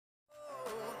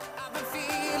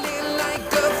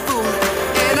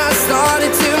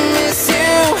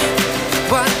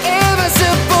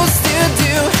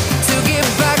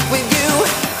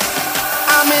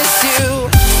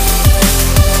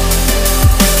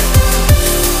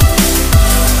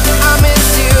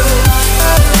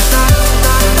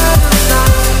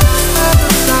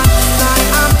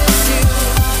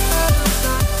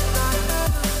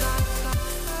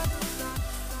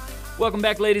Welcome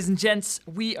back, ladies and gents.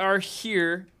 We are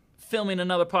here filming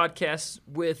another podcast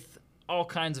with all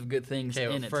kinds of good things in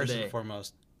it today. First and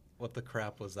foremost, what the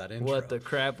crap was that intro? What the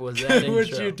crap was that intro?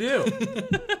 What'd you do?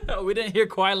 We didn't hear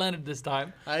Kawhi Leonard this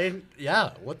time.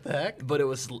 Yeah, what the heck? But it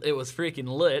was freaking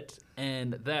lit,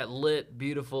 and that lit,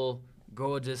 beautiful,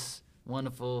 gorgeous,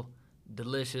 wonderful,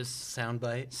 delicious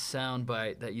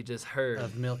soundbite that you just heard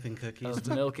of milk and cookies. Of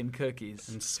milk and cookies.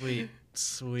 And sweet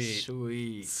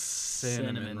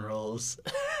cinnamon rolls.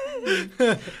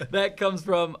 That comes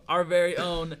from our very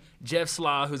own Jeff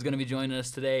Slaw, who's going to be joining us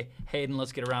today. Hayden,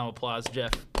 let's get a round of applause,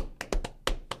 Jeff.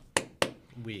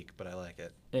 Weak, but I like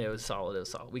it. Yeah, it was solid.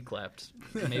 We clapped.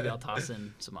 Maybe I'll toss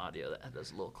in some audio that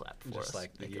does a little clap for us. Just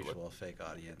like the usual fake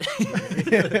audience.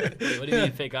 Wait, what do you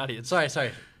mean fake audience?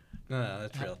 Sorry. No,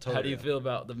 that's real. Totally. How do you feel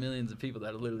about the millions of people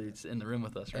that are literally in the room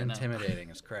with us right now?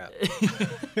 Intimidating as crap.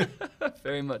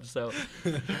 Very much so.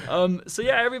 So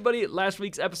yeah, everybody, last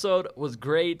week's episode was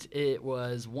great. It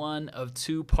was one of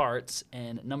 2 parts,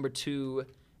 and number 2,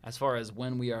 as far as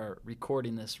when we are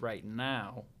recording this right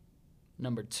now,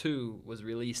 number 2 was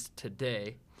released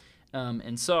today.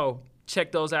 And so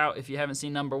check those out. If you haven't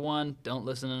seen number 1, don't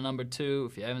listen to number 2.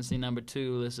 If you haven't seen number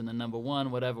 2, listen to number 1,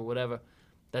 whatever.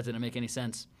 That didn't make any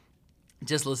sense.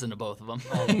 Just listen to both of them.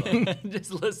 All of them.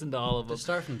 Just listen to all of them. Just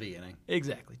start from the beginning.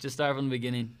 Exactly. Just start from the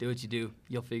beginning. Do what you do.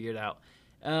 You'll figure it out.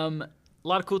 A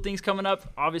lot of cool things coming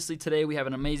up. Obviously, today we have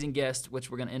an amazing guest,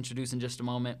 which we're going to introduce in just a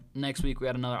moment. Next week, we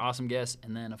had another awesome guest.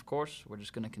 And then, of course, we're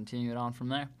just going to continue it on from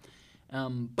there.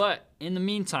 But in the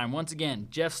meantime, once again,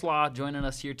 Jeff Slaw joining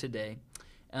us here today.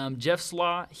 Jeff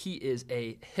Slaw, he is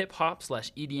a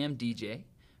hip-hop/EDM DJ,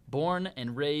 born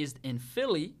and raised in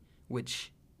Philly,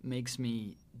 which makes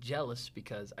me jealous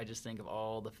because I just think of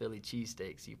all the Philly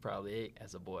cheesesteaks you probably ate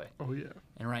as a boy. Oh, yeah.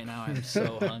 And right now I'm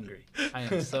so hungry. I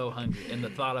am so hungry. And the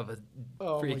thought of a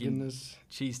freaking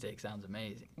cheesesteak sounds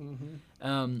amazing.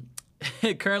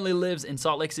 Mm-hmm. Currently lives in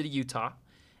Salt Lake City, Utah.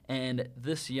 And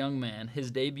this young man,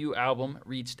 his debut album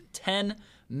reached 10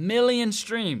 million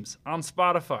streams on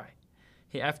Spotify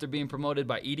after being promoted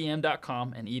by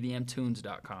EDM.com and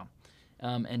EDMtunes.com.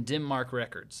 And Dimmark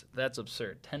Records. That's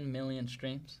absurd. 10 million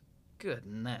streams?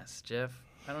 Goodness, Jeff.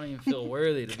 I don't even feel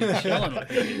worthy to be chilling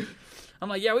with you. I'm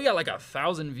like, yeah, we got like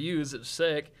 1,000 views. It's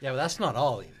sick. Yeah, but that's not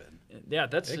all even. Yeah,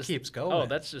 it keeps going. Oh,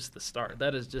 that's just the start.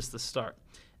 That is just the start.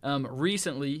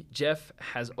 Recently, Jeff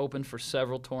has opened for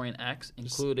several touring acts,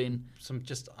 including some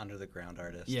just under-the-ground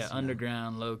artists. Yeah,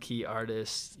 underground, low-key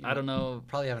artists. I don't know.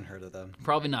 Probably haven't heard of them.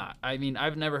 Probably not. I mean,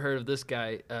 I've never heard of this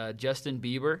guy. Justin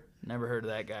Bieber, never heard of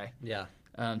that guy. Yeah.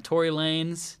 Tory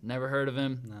Lanez, never heard of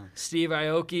him. No. Steve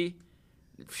Aoki,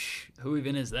 who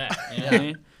even is that? You know what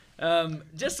I mean?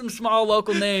 Just some small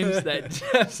local names that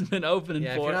Jeff's been opening for.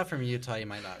 Yeah, if you're not from Utah, you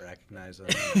might not recognize them.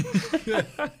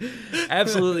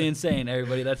 Absolutely insane,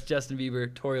 everybody. That's Justin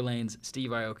Bieber, Tory Lanez, Steve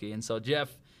Aoki. And so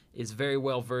Jeff is very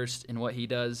well versed in what he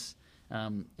does.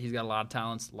 He's got a lot of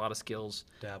talents, a lot of skills.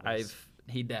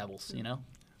 He dabbles, you know?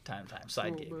 Time,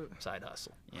 side gig, side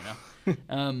hustle, you know?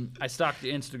 I stalked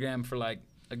your Instagram for like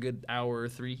a good hour or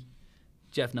 3.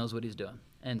 Jeff knows what he's doing.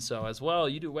 And so as well,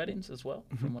 you do weddings as well,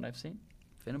 from what I've seen.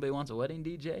 If anybody wants a wedding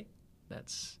DJ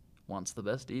wants the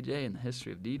best DJ in the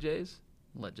history of DJs,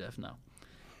 let Jeff know.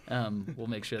 We'll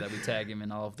make sure that we tag him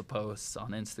in all of the posts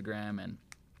on Instagram and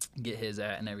get his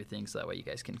at and everything so that way you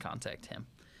guys can contact him.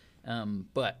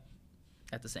 But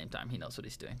at the same time, he knows what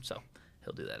he's doing, so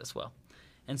he'll do that as well.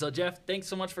 And so, Jeff, thanks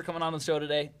so much for coming on the show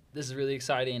today. This is really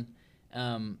exciting.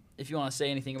 If you want to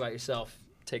say anything about yourself,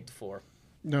 take the floor.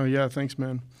 No, yeah, thanks,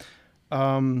 man.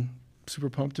 Super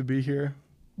pumped to be here.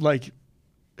 Like,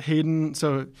 Hayden,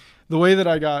 so the way that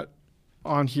I got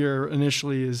on here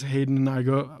initially is Hayden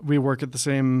and we work at the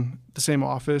same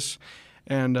office,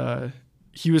 and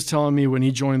he was telling me when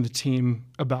he joined the team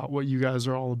about what you guys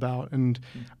are all about, and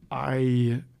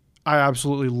I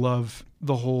absolutely love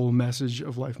the whole message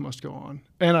of Life Must Go On,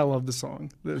 and I love the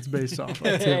song that it's based off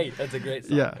of. Hey, that's a great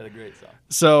song. Yeah. That's a great song.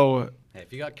 So, hey,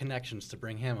 if you got connections to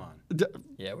bring him on.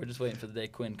 Yeah, we're just waiting for the day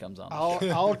Quinn comes on.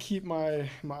 I'll keep my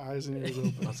eyes and ears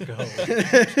open. Let's go.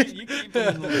 You keep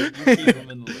him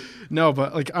in the loop. No,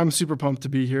 but like I'm super pumped to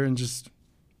be here and just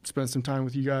spend some time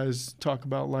with you guys, talk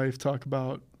about life, talk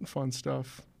about fun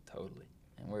stuff. Totally.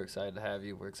 And we're excited to have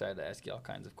you. We're excited to ask you all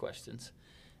kinds of questions.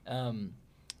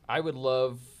 I would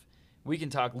love, we can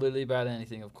talk literally about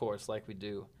anything, of course, like we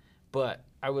do, but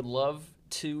I would love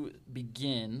to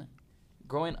begin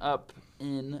growing up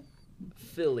in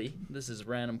Philly. This is a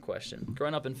random question.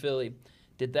 Growing up in Philly,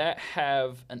 did that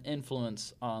have an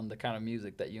influence on the kind of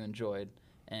music that you enjoyed,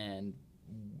 and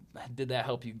did that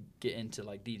help you get into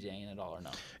like DJing at all or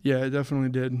no? Yeah, it definitely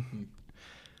did.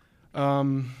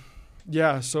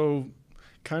 Yeah, so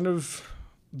kind of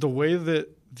the way that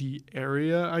the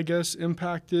area, I guess,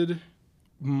 impacted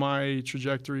my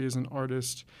trajectory as an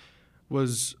artist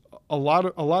was a lot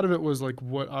of it was like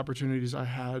what opportunities I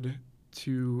had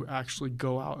to actually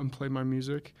go out and play my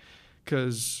music.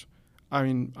 Because I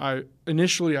mean, I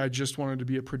just wanted to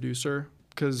be a producer,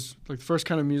 because like the first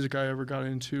kind of music I ever got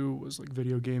into was like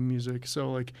video game music.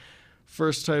 So like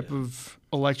first type of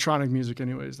electronic music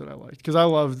anyways that I liked, because I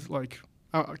loved like,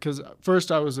 because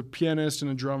first I was a pianist and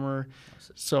a drummer,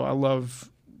 so I love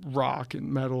rock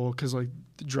and metal because like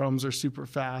the drums are super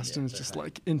fast and it's just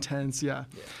like intense.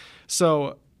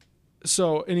 So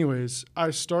anyways,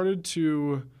 I started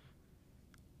to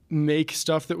make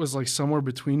stuff that was like somewhere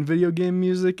between video game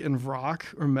music and rock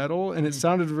or metal, and it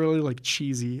sounded really like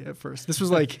cheesy at first. This was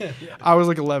like I was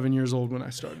like 11 years old when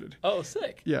I started. Oh,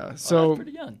 sick. Yeah, so that's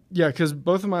pretty young. Yeah, because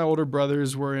both of my older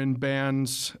brothers were in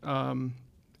bands,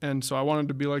 and so I wanted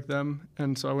to be like them.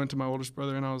 And so I went to my oldest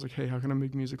brother and I was like, hey, how can I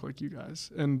make music like you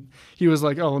guys? And he was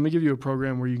like, oh, let me give you a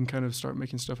program where you can kind of start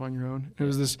making stuff on your own. And it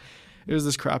was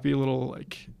this crappy little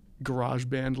like garage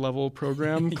band level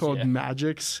program called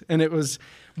Magix. And it was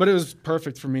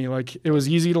perfect for me. Like it was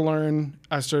easy to learn.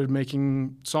 I started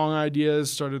making song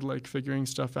ideas, started like figuring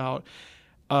stuff out.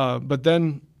 But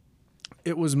then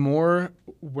it was more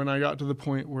when I got to the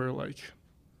point where like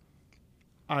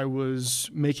I was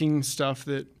making stuff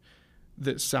that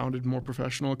sounded more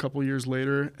professional a couple years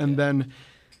later. And then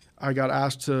I got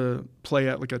asked to play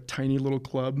at like a tiny little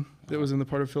club that was in the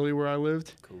part of Philly where I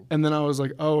lived. Cool. And then I was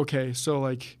like, oh, okay. So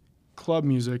like club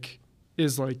music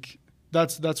is like,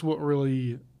 that's what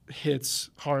really hits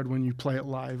hard when you play it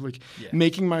live. Like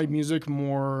making my music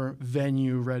more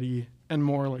venue ready and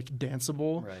more like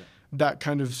danceable. Right. That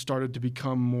kind of started to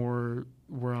become more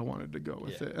where I wanted to go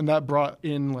with it. And that brought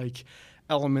in like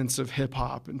elements of hip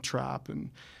hop and trap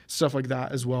and stuff like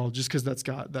that as well, just because that's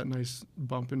got that nice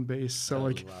bump and bass. So I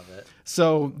like, love it.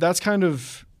 So that's kind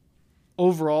of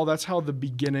overall, that's how the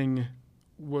beginning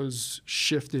was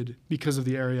shifted because of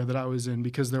the area that I was in,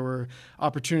 because there were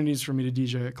opportunities for me to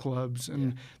DJ at clubs.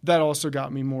 And that also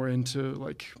got me more into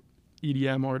like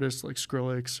EDM artists like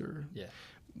Skrillex or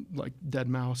like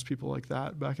Deadmau5, people like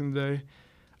that back in the day.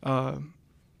 And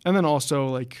then also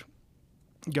like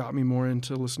got me more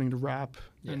into listening to rap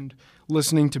and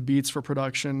listening to beats for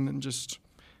production, and just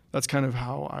that's kind of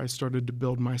how I started to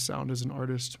build my sound as an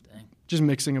artist. Dang. Just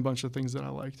mixing a bunch of things that I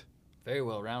liked. Very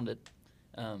well rounded.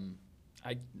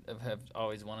 I have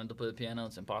always wanted to play the piano.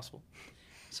 It's impossible.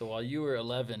 So while you were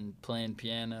 11 playing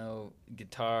piano,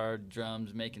 guitar,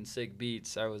 drums, making sick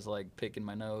beats, I was like picking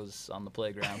my nose on the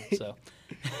playground. So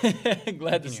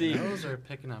glad to see. Your nose or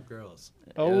picking up girls?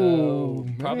 Oh,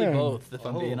 probably man. both, if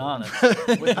I'm being honest.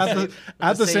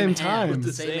 At the same time. With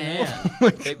the same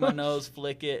hand. Pick my nose,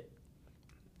 flick it.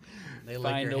 They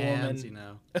lick Find your a hands, woman. you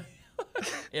know.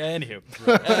 Anywho.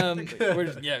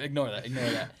 Ignore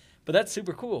that. But that's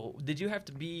super cool. Did you have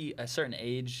to be a certain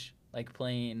age, like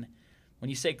playing, when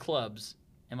you say clubs,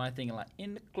 am I thinking like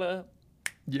in the club?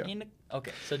 Yeah.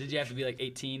 Okay, so did you have to be like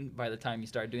 18 by the time you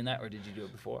started doing that, or did you do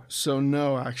it before? So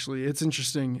no, actually, it's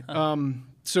interesting.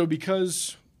 So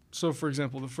for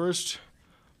example, the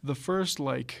first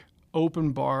like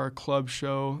open bar club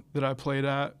show that I played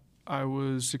at, I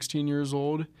was 16 years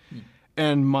old,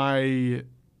 and my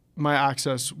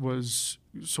access was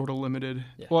sort of limited.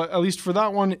 Yeah. Well, at least for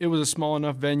that one, it was a small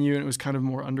enough venue and it was kind of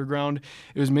more underground.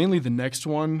 It was mainly the next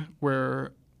one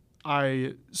where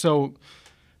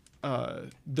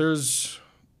there's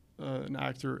an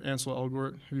actor, Ansel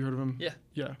Elgort. Have you heard of him? Yeah.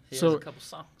 Yeah. He has a couple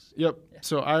songs. Yep. Yeah.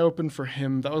 So I opened for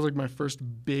him. That was like my first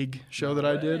big show that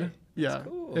I did. Yeah.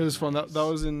 Cool. It was fun. That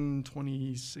was in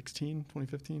 2016,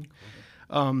 2015.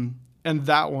 And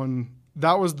that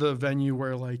was the venue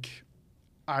where like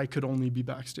I could only be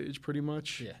backstage pretty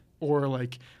much. Yeah. Or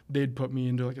like they'd put me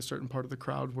into like a certain part of the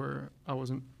crowd where I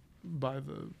wasn't by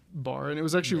the bar. And it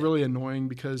was actually really annoying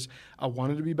because I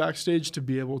wanted to be backstage to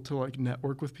be able to like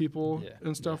network with people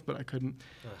and stuff, but I couldn't.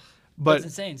 Ugh. But that's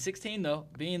insane. 16 though,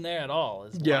 being there at all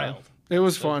is wild. It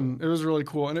was fun. Cool. It was really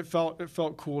cool. And it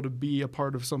felt cool to be a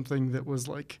part of something that was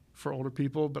like for older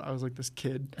people, but I was like this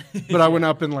kid. But I went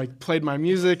up and like played my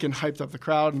music and hyped up the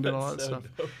crowd and did all that stuff.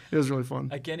 Dope. It was really fun.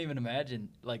 I can't even imagine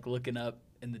like looking up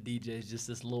and the DJ's just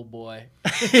this little boy.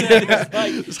 Like,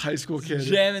 this high school kid.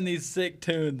 Jamming these sick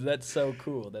tunes. That's so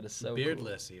cool. That is so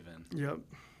beardless cool. even. Yep.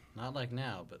 Not like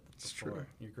now, but it's before. True.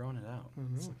 You're growing it out.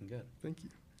 Mm-hmm. It's looking good. Thank you.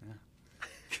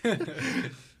 Yeah.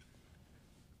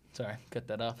 Sorry, cut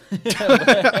that off. but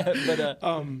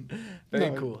very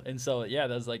no. cool. And so that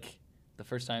was like the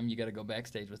first time you got to go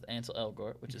backstage with Ansel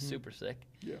Elgort, which is super sick.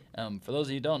 Yeah. For those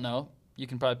of you who don't know, you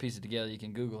can probably piece it together. You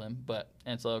can Google him. But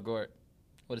Ansel Elgort,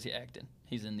 what is he acting?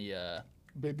 He's in the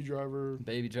Baby Driver.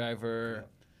 Baby Driver.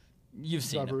 You've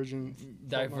seen Divergent. him.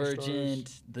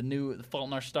 Divergent. The Fault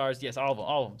in Our Stars. Yes, all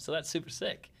of them. So that's super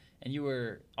sick. And you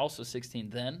were also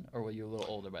 16 then, or were you a little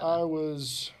older by then? I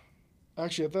was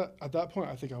actually at that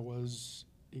point. I think I was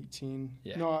 18.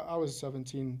 Yeah. No, I was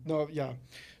 17. No, yeah.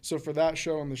 So for that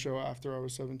show and the show after, I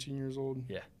was 17 years old.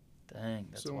 Dang,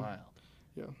 that's So, wild.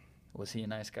 yeah. Was he a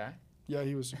nice guy? Yeah,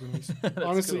 he was super nice. That's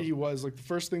Honestly, cool. he was. Like, the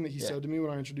first thing that he Yeah. said to me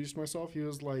when I introduced myself, he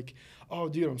was like, "Oh,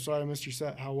 dude, I'm sorry I missed your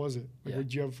set. How was it? Like, Yeah.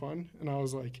 did you have fun?" And I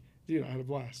was like, "Dude, I had a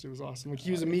blast. It was awesome." Like,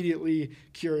 he was immediately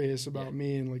curious about Yeah.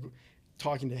 me and, like,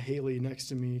 talking to Haley next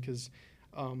to me because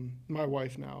my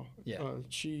wife now, Yeah.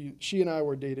 she and I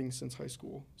were dating since high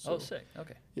school. So, Oh, sick.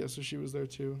 Okay. yeah, so she was there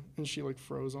too. And she, like,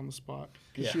 froze on the spot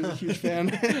because Yeah. she was a huge fan.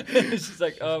 She's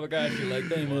like, oh my gosh, you're like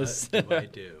famous. What do I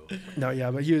do? No, yeah,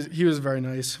 but he was very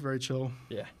nice, very chill.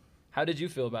 How did you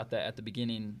feel about that at the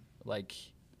beginning, like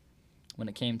when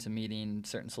it came to meeting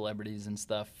certain celebrities and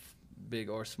stuff, big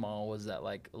or small? Was that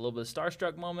like a little bit of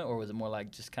starstruck moment, or was it more like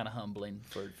just kind of humbling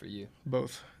for you?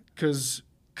 Both, because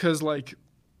like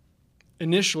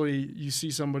initially you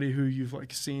see somebody who you've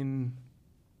like seen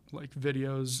like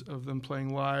videos of them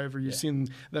playing live, or you've Yeah. seen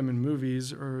them in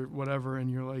movies or whatever, and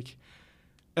you're like,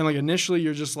 and like initially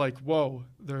you're just like, whoa,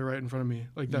 they're right in front of me.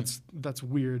 Like that's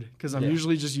weird because I'm Yeah.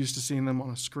 usually just used to seeing them on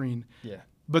a screen. Yeah.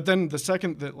 But then the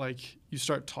second that like you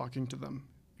start talking to them,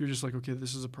 you're just like, okay,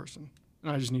 this is a person,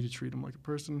 and I just need to treat them like a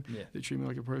person. Yeah. They treat me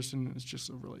like a person, and it's just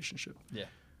a relationship. Yeah.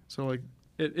 So like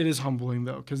it is humbling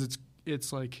though, because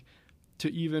it's like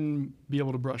to even be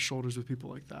able to brush shoulders with people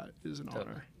like that is an Totally.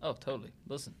 honor. Oh, totally.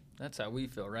 Listen, that's how we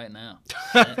feel right now,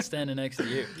 standing next to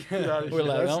you. Get out of We're here.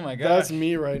 like, That's- oh my gosh. That's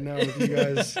me right now with you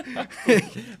guys. I'm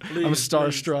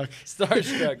starstruck.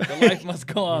 Starstruck. The life must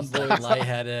go on, He's boys. like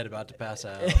lightheaded, about to pass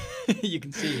out. You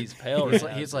can see he's pale. He's right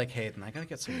like, now. he's like, Hayden, I gotta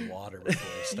get some water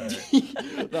before we start.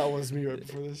 That was me right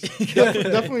before this.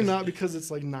 Definitely not because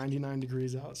it's like 99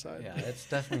 degrees outside. Yeah, it's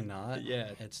definitely not. Yeah.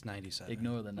 It's 97.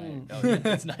 Ignore the night. Mm. Oh, yeah,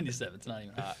 it's 97. It's not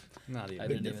even hot. Not I even.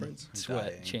 didn't difference. even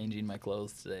sweat Dying. changing my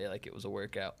clothes today like it was a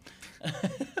workout.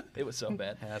 It was so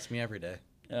bad. Hey, that's me every day.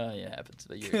 Oh, yeah, it happens.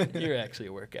 But you're actually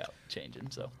a workout changing.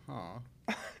 So Aw.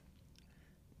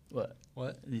 what?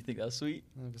 What? Do you think that was sweet?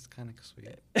 That was kind of sweet.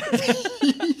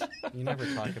 You never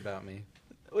talk about me.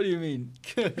 What do you mean?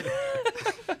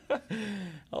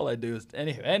 All I do is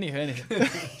anyway.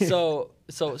 So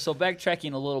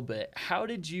backtracking a little bit, how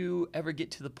did you ever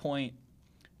get to the point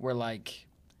where like,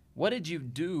 what did you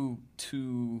do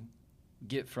to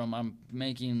get from I'm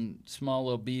making small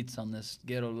little beats on this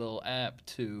ghetto little app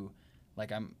to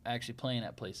like I'm actually playing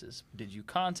at places? Did you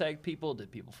contact people?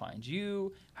 Did people find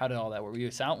you? How did all that work? Were you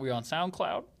on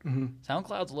SoundCloud? Mm-hmm.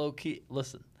 SoundCloud's low key.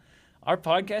 Listen, our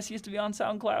podcast used to be on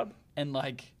SoundCloud, and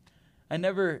like,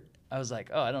 I was like,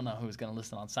 oh, I don't know who's gonna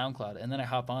listen on SoundCloud, and then I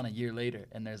hop on a year later,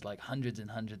 and there's like hundreds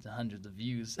and hundreds and hundreds of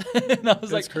views, and I was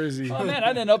That's like, crazy. oh man,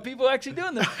 I didn't know people were actually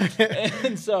doing this.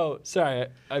 And so, sorry,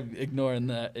 I'm ignoring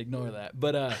that. Ignore that.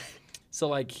 But so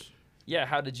like, yeah,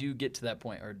 how did you get to that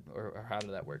point, or how did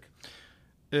that work?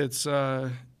 It's I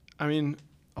mean,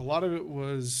 a lot of it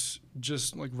was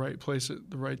just like right place at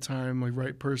the right time, like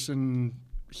right person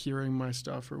hearing my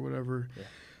stuff or whatever. Yeah.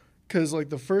 Because like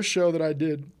the first show that I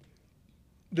did,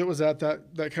 that was at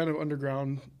that kind of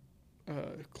underground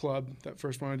club. That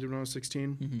first one I did when I was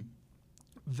 16. Mm-hmm.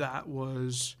 That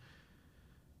was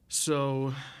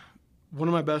so. One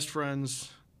of my best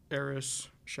friends, Eris.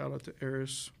 Shout out to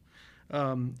Eris.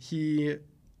 He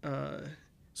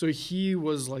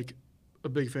was like a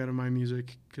big fan of my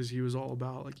music because he was all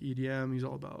about like EDM. He's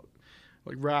all about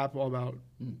like rap, all about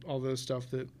all the stuff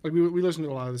that like we listened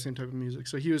to a lot of the same type of music.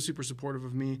 So he was super supportive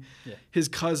of me. Yeah. His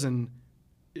cousin,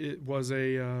 it was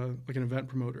a like an event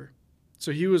promoter,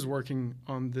 so he was working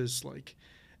on this like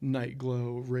night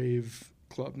glow rave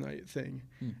club night thing,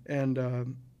 and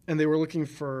they were looking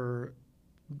for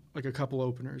like a couple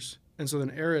openers, and so then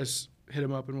Eris hit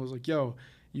him up and was like, "Yo,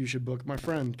 you should book my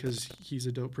friend because he's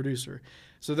a dope producer."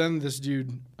 So then this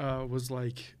dude was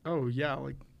like, "Oh yeah,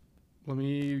 like let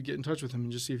me get in touch with him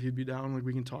and just see if he'd be down. Like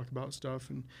we can talk about stuff."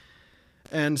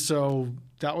 And so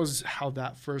that was how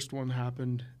that first one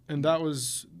happened, and that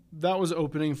was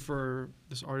opening for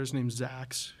this artist named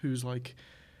Zax, who's like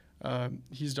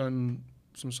he's done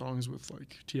some songs with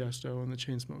like Tiesto and the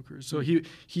Chainsmokers. So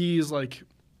he's like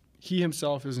he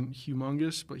himself isn't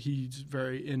humongous, but he's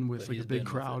very in with like a big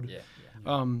crowd. Yeah.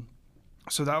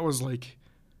 So that was like,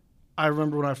 I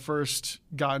remember when I first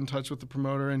got in touch with the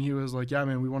promoter and he was like, "Yeah,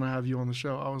 man, we want to have you on the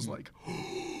show." I was like,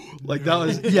 Like that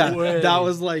was that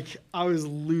was like I was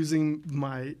losing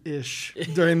my ish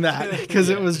during that because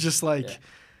it was just like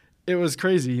it was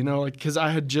crazy, you know, like because I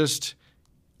had just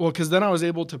because then I was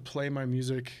able to play my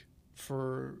music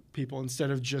for people instead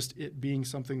of just it being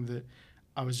something that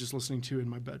I was just listening to in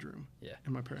my bedroom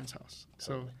in my parents' house.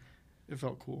 Totally. So it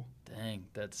felt cool. Dang,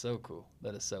 that's so cool.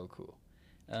 That is so cool.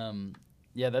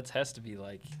 That has to be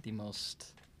like the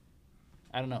most,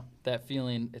 I don't know, that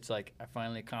feeling. It's like I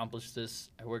finally accomplished this.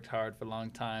 I worked hard for a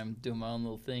long time doing my own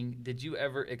little thing. Did you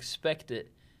ever expect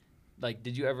it? Like,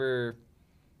 did you ever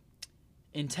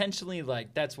intentionally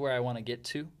like that's where I want to get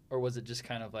to? Or was it just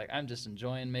kind of like I'm just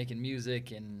enjoying making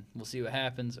music and we'll see what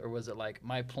happens? Or was it like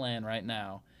my plan right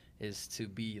now is to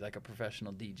be like a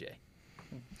professional DJ?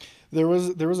 There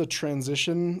was a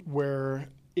transition where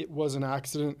it was an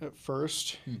accident at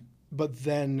first, but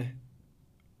then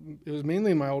it was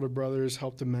mainly my older brothers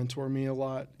helped to mentor me a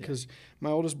lot because my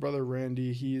oldest brother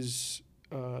Randy, he's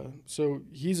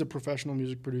a professional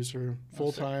music producer,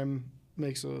 full time,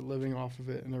 makes a living off of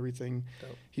it and everything.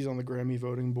 Dope. He's on the Grammy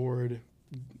voting board,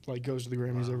 like goes to the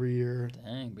Grammys every year.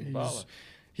 Dang, big baller.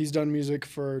 He's done music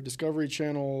for Discovery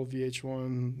Channel,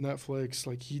 VH1, Netflix.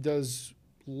 Like he does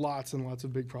lots and lots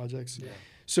of big projects. Yeah.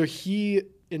 So he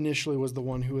initially was the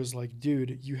one who was like,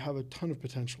 dude, you have a ton of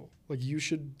potential. Like you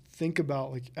should think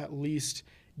about like at least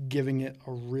giving it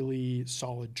a really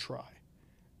solid try.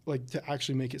 Like to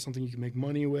actually make it something you can make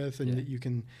money with and that you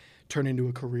can turn into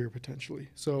a career potentially.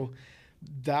 So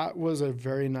that was a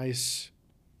very nice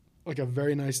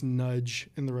nudge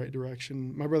in the right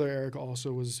direction. My brother Eric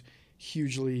also was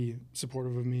hugely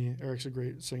supportive of me. Eric's a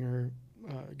great singer,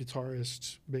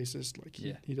 guitarist, bassist. Like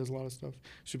he does a lot of stuff.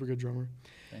 Super good drummer.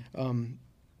 Okay.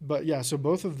 But yeah, so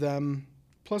both of them,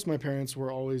 plus my parents,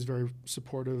 were always very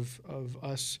supportive of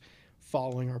us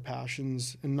following our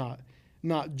passions and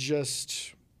not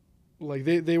just like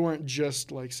they weren't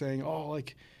just like saying, oh,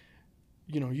 like,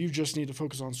 you know, you just need to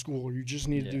focus on school or you just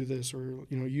need to do this or,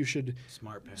 you know, you should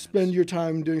spend your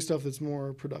time doing stuff that's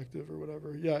more productive or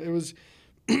whatever. Yeah, it was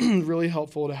really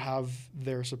helpful to have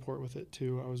their support with it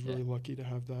too. I was really lucky to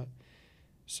have that.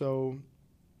 So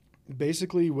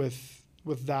basically with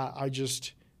that, I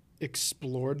just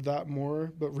explored that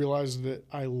more, but realized that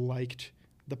I liked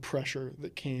the pressure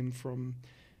that came from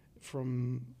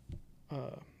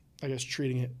I guess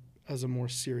treating it as a more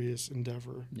serious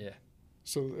endeavor. Yeah.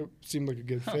 So it seemed like a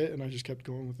good fit, and I just kept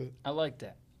going with it. I like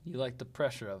that. You like the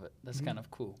pressure of it. That's kind of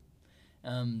cool.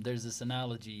 There's this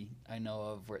analogy I know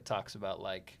of where it talks about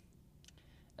like,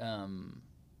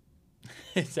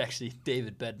 it's actually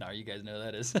David Bednar. You guys know who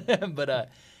that is, but it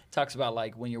talks about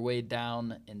like when you're weighed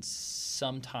down, and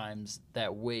sometimes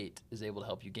that weight is able to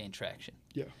help you gain traction.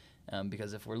 Yeah.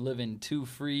 Because if we're living too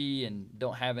free and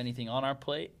don't have anything on our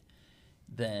plate,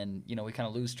 then you know we kind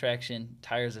of lose traction.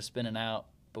 Tires are spinning out.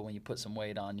 But when you put some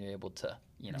weight on, you're able to,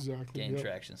 you know, gain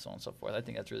traction, so on and so forth. I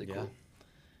think that's really cool.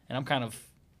 And I'm kind of,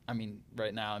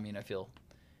 right now, I feel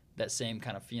that same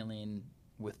kind of feeling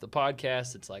with the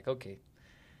podcast. It's like, okay,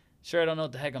 sure, I don't know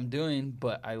what the heck I'm doing,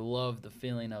 but I love the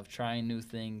feeling of trying new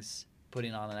things,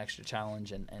 putting on an extra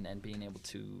challenge, and being able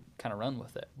to kind of run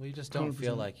with it. Well, you just don't 100%.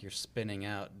 Feel like you're spinning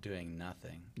out doing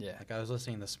nothing. Yeah. Like I was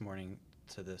listening this morning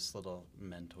to this little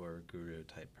mentor guru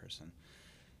type person,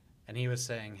 and he was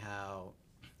saying how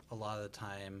a lot of the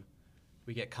time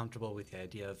we get comfortable with the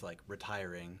idea of like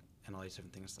retiring and all these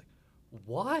different things. Like,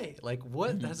 why? Like,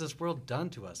 what has this world done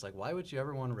to us? Like, why would you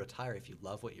ever want to retire if you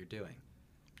love what you're doing?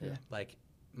 Yeah. Like,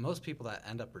 most people that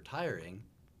end up retiring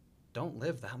don't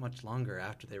live that much longer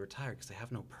after they retire because they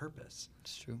have no purpose.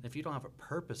 It's true. If you don't have a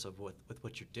purpose of with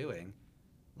what you're doing,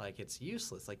 like, it's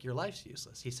useless. Like, your life's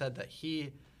useless. He said that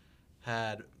he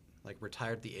had, like,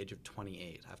 retired at the age of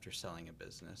 28 after selling a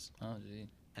business. Oh, gee.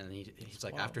 And he's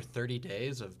like, after 30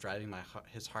 days of driving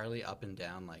his Harley up and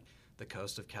down, like, the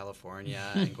coast of California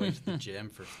and going to the gym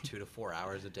for 2 to 4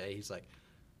 hours a day, he's like,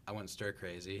 I went stir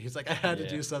crazy. He's like, I had to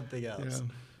do something else.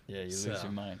 Yeah, you lose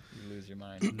your mind. You lose your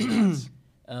mind.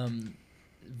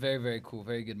 Very, very cool.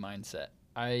 Very good mindset.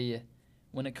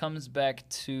 When it comes back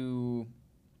to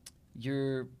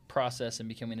your process in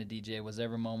becoming a DJ, was there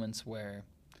ever moments where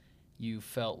you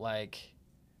felt like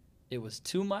it was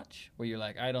too much, where you're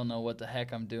like, I don't know what the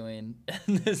heck I'm doing,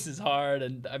 and this is hard,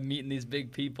 and I'm meeting these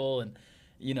big people, and,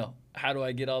 you know, how do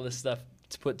I get all this stuff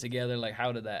to put together? Like,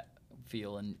 how did that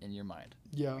feel in your mind?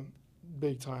 Yeah,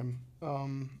 big time.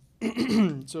 So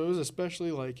it was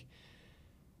especially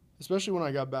when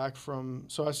I got back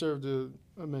so I served a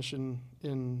mission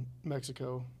in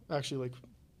Mexico, actually, like,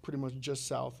 pretty much just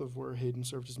south of where Hayden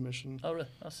served his mission. Oh, really?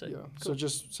 I'll say. Yeah, cool. So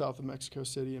just south of Mexico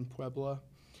City in Puebla.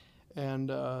 And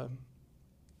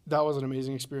that was an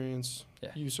amazing experience. Yeah.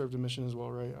 You served a mission as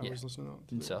well, right? I was listening out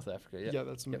in South Africa. Yeah. Yeah,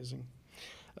 that's amazing.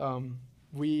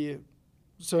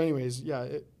 So anyways,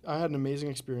 I had an amazing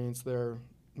experience there.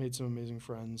 Made some amazing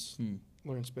friends.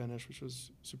 Learned Spanish, which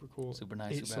was super cool. Super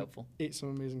nice, super helpful. Ate some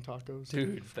amazing tacos.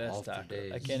 Dude, best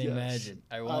tacos. I can't imagine.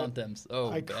 I want them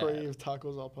so bad. I crave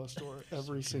tacos al pastor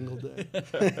every single day.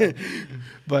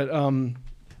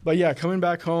 But yeah, coming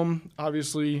back home,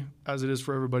 obviously, as it is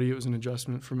for everybody, it was an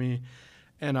adjustment for me.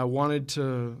 And I wanted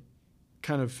to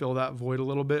kind of fill that void a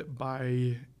little bit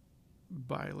by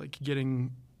like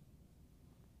getting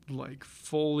like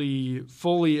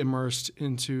fully immersed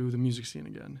into the music scene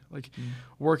again, like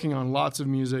working on lots of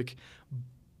music.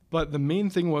 But the main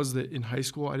thing was that in high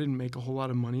school, I didn't make a whole lot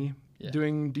of money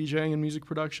doing DJing and music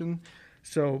production.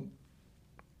 So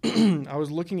I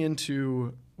was looking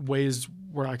into ways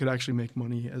where I could actually make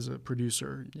money as a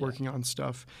producer, working on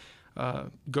stuff,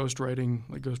 ghostwriting,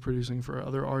 like ghost producing for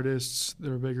other artists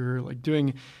that are bigger, like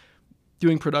doing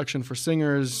production for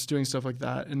singers, doing stuff like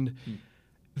that. And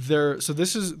so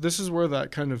this is where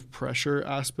that kind of pressure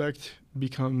aspect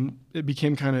became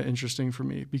kind of interesting for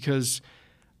me, because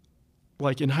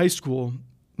like in high school,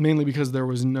 mainly because there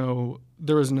was no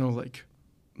like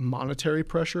monetary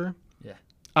pressure. Yeah.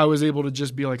 I was able to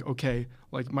just be like, okay,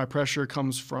 like my pressure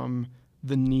comes from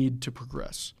the need to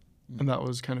progress. And that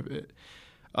was kind of it.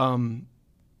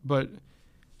 But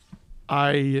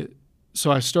I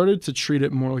started to treat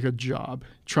it more like a job,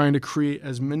 trying to create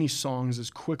as many songs as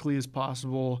quickly as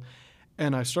possible.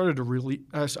 And I started to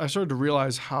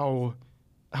realize how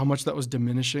much that was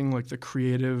diminishing, like the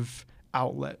creative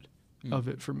outlet of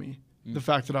it for me. The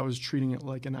fact that I was treating it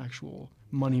like an actual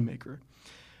moneymaker.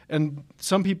 And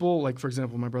some people, like for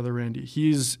example, my brother Randy,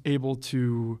 he's able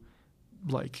to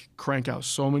like crank out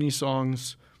so many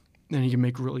songs, and he can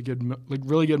make really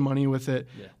good money with it,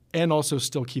 and also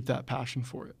still keep that passion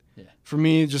for it. Yeah. For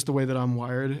me, just the way that I'm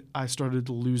wired, I started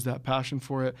to lose that passion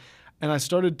for it, and I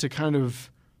started to kind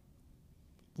of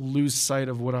lose sight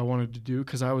of what I wanted to do,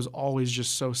 because I was always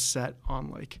just so set on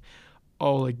like,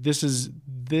 oh, like this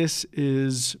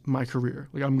is my career.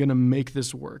 Like I'm gonna make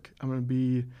this work. I'm gonna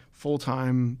be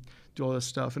full-time, do all this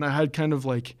stuff. And I had kind of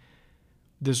like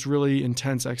this really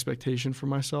intense expectation for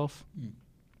myself.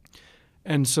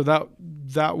 And so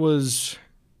that was,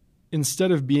 instead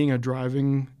of being a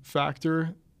driving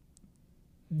factor,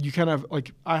 you kind of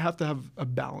like, I have to have a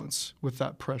balance with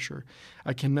that pressure.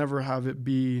 I can never have it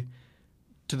be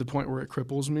to the point where it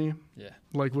cripples me. Yeah.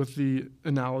 Like with the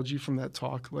analogy from that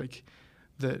talk, like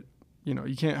that, you know,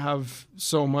 you can't have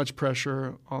so much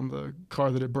pressure on the car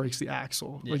that it breaks the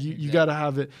axle. Yeah, like you got to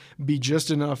have it be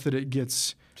just enough that it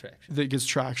gets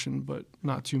traction, but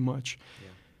not too much. Yeah.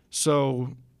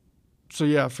 So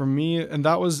yeah, for me, and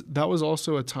that was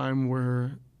also a time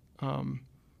where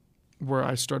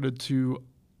I started to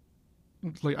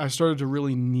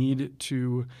really need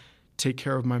to take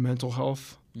care of my mental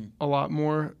health a lot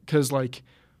more, because like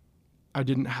I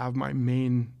didn't have my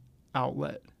main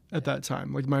outlet at that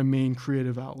time, like my main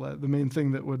creative outlet, the main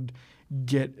thing that would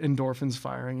get endorphins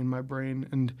firing in my brain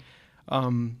and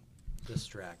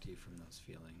distract you from those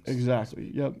feelings.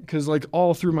 Exactly. Yep. Because like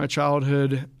all through my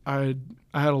childhood, I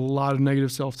had a lot of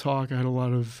negative self-talk. I had a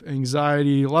lot of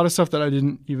anxiety, a lot of stuff that I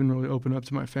didn't even really open up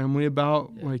to my family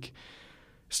about, like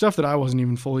stuff that I wasn't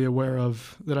even fully aware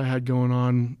of that I had going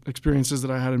on, experiences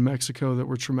that I had in Mexico that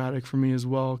were traumatic for me as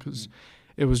well, because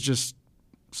it was just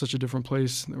such a different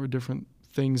place. There were different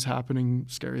things happening,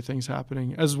 scary things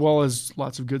happening, as well as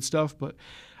lots of good stuff, but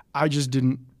I just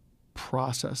didn't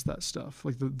process that stuff,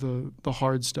 like the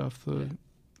hard stuff,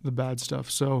 the bad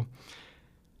stuff. So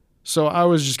I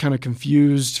was just kind of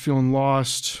confused, feeling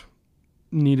lost.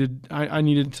 I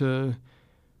needed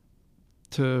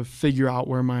to figure out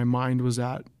where my mind was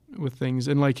at with things,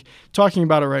 and like talking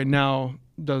about it right now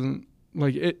doesn't,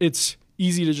 like it's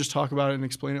easy to just talk about it and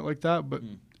explain it like that, but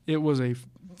it was a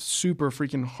super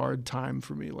freaking hard time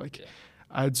for me. Like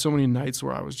I had so many nights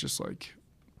where I was just like,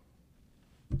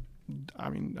 I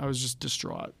was just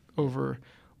distraught over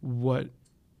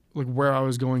where I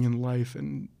was going in life,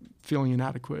 and feeling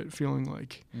inadequate, feeling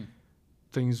like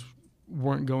things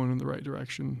weren't going in the right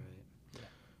direction. Right. Yeah.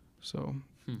 So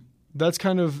that's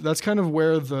kind of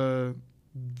where the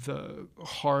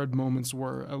hard moments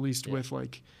were, at least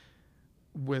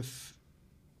with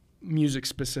music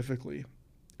specifically.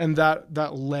 And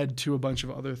that led to a bunch of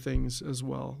other things as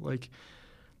well. Like,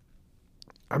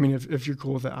 I mean, if you're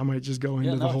cool with that, I might just go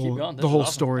into the whole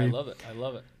awesome. Story. I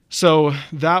love it. So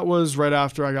that was right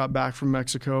after I got back from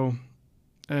Mexico,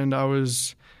 and I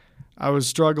was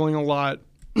struggling a lot.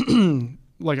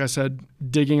 like I said,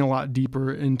 digging a lot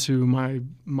deeper into my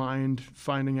mind,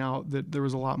 finding out that there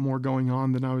was a lot more going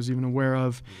on than I was even aware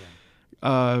of.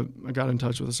 I got in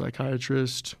touch with a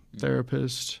psychiatrist,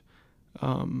 therapist,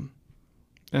 and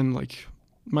like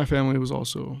my family was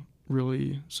also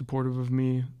really supportive of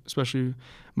me, especially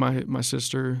my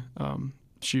sister.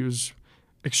 She was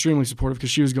extremely supportive because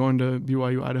she was going to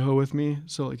BYU Idaho with me,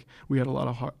 so like we had a lot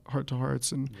of heart to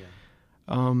hearts, and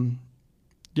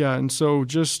and so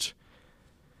just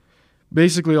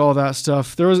basically all that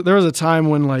stuff. There was a time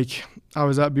when like I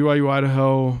was at BYU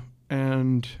Idaho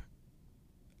and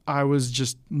I was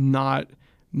just not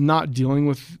dealing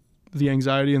with the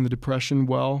anxiety and the depression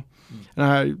well,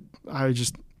 and I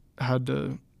just had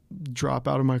to drop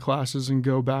out of my classes and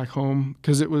go back home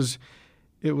because it was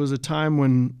a time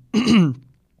when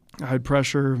I had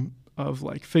pressure of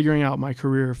like figuring out my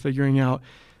career, figuring out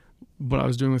what I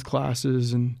was doing with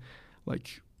classes, and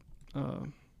like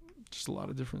just a lot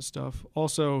of different stuff.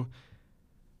 Also,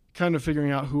 kind of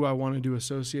figuring out who I wanted to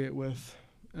associate with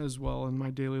as well in my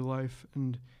daily life.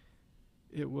 And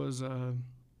it was, I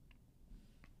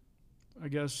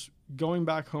guess, going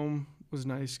back home was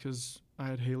nice because I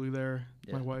had Haley there,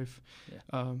 my wife,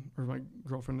 or my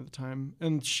girlfriend at the time.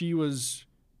 And she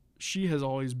has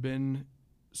always been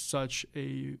such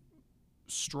a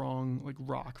strong like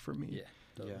rock for me. Yeah.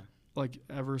 Totally. Like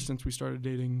ever since we started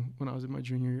dating when I was in my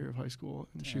junior year of high school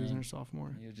and she was in her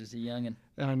sophomore. You were just a youngin'.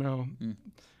 I know.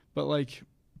 But like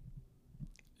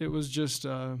it was just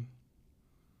it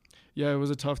was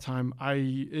a tough time.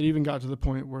 It even got to the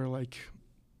point where like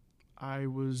I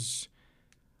was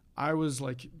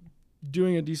like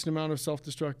doing a decent amount of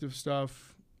self-destructive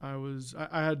stuff. I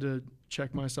had to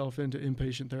check myself into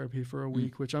inpatient therapy for a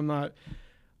week, which I'm not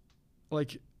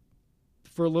like.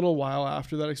 For a little while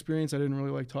after that experience, I didn't really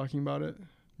like talking about it,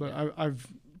 but I've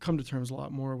come to terms a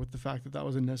lot more with the fact that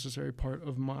was a necessary part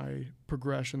of my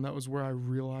progression. That was where I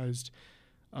realized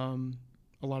a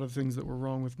lot of things that were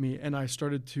wrong with me, and I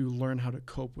started to learn how to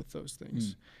cope with those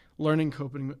things. Learning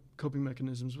coping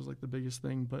mechanisms was like the biggest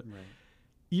thing, but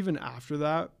even after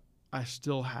that, I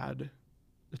still had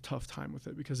a tough time with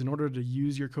it because in order to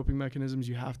use your coping mechanisms,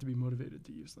 you have to be motivated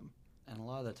to use them. And a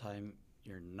lot of the time,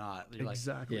 you're not. You're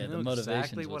exactly. Like, I know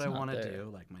exactly what I want to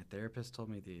do. Like my therapist told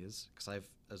me these because I've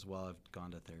gone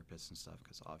to therapists and stuff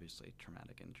because obviously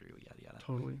traumatic injury, yada yada.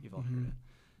 Totally. You've all heard it.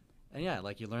 And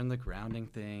like you learn the grounding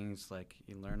things, like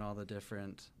you learn all the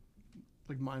different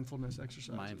like mindfulness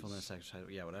exercises.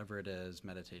 Yeah, whatever it is,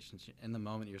 meditations. In the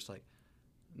moment, you're just like,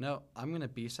 no, I'm gonna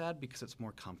be sad because it's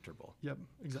more comfortable. Yep,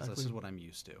 exactly. This is what I'm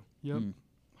used to. Yep,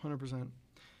 100%.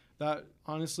 That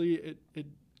honestly, it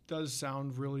does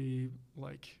sound really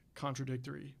like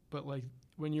contradictory, but like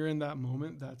when you're in that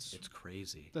moment, it's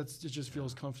crazy. It just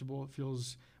feels comfortable. It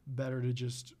feels better to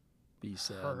just be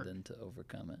sad than to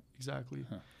overcome it. Exactly.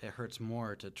 It hurts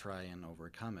more to try and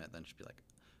overcome it than just be like,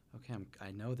 okay,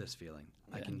 I know this feeling.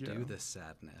 I can do this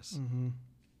sadness.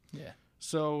 Yeah.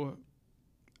 So,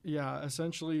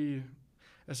 essentially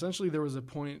there was a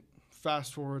point.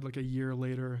 Fast forward like a year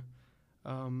later,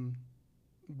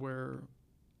 where.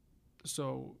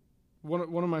 So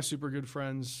one of my super good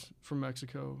friends from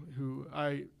Mexico, who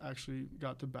I actually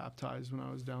got to baptize when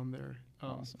I was down there,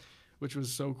 awesome. Which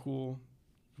was so cool.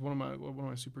 One of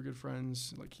my super good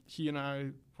friends, like he and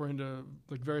I were into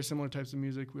like very similar types of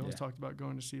music. We always talked about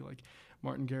going to see like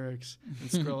Martin Garrix and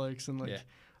Skrillex and like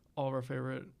all of our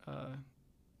favorite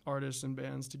artists and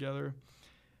bands together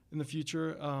in the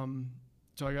future.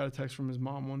 So I got a text from his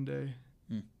mom one day,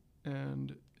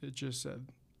 and it just said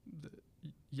that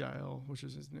Yael, which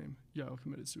is his name, Yael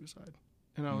committed suicide.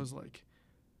 And I was like,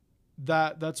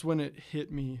 that's when it hit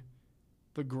me,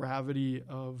 the gravity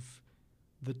of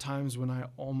the times when I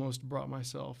almost brought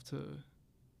myself to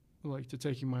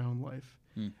taking my own life.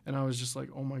 And I was just like,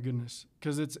 oh my goodness.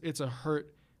 Because it's a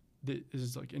hurt that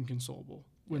is like inconsolable.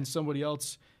 When somebody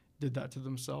else did that to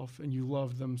themselves and you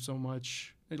loved them so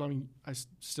much. I mean, I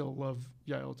still love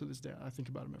Yael to this day. I think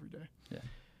about him every day. Yeah.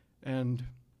 And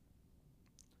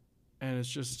it's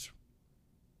just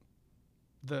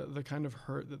the kind of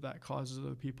hurt that causes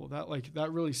other people.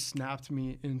 That really snapped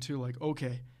me into like,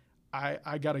 okay,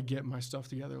 I got to get my stuff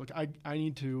together. Like I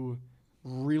need to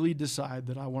really decide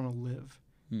that I want to live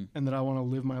and that I want to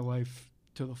live my life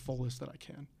to the fullest that I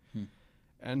can.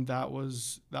 And that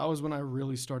was when I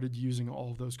really started using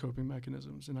all of those coping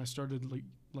mechanisms, and I started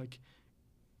like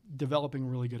developing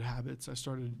really good habits. I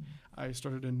started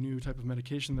a new type of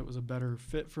medication that was a better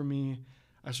fit for me.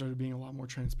 I started being a lot more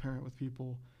transparent with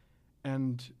people.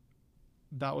 And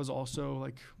that was also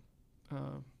like,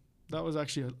 that was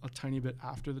actually a tiny bit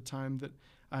after the time that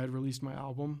I had released my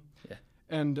album. Yeah.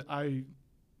 And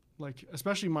like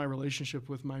especially my relationship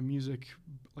with my music,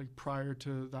 like prior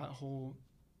to that whole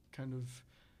kind of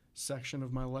section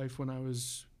of my life when I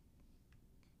was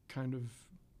kind of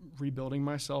rebuilding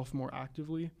myself more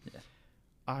actively. Yeah.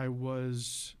 I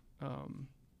was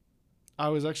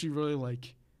actually really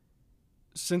like,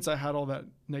 since I had all that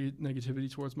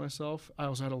negativity towards myself, I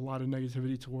also had a lot of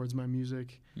negativity towards my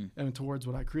music and towards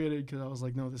what I created, because I was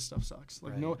like, no, this stuff sucks.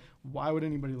 Like, no, why would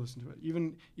anybody listen to it?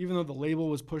 Even though the label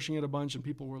was pushing it a bunch and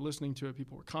people were listening to it,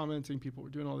 people were commenting, people were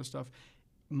doing all this stuff,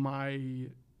 my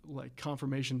like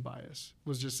confirmation bias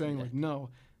was just saying like,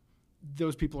 no,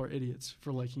 those people are idiots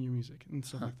for liking your music and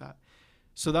stuff like that.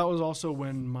 So that was also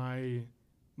when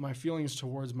my feelings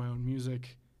towards my own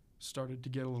music started to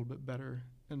get a little bit better.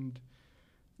 And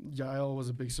Yael was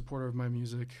a big supporter of my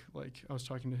music. Like, I was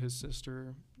talking to his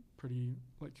sister pretty,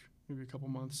 like, maybe a couple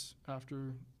months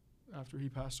after he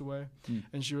passed away.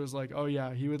 And she was like, oh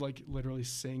yeah, he would like literally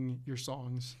sing your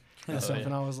songs and stuff. Yeah.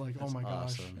 And I was like, That's oh my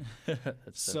awesome. gosh.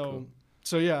 That's so cool.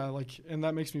 So yeah, like, and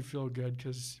that makes me feel good,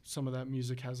 because some of that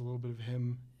music has a little bit of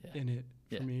him in it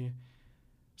for me.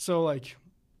 So like,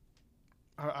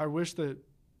 I wish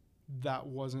that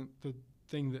wasn't the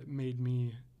thing that made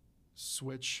me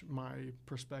switch my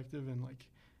perspective and like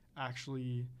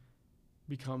actually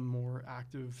become more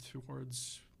active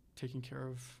towards taking care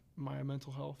of my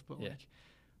mental health.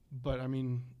 But I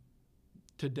mean,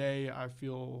 today I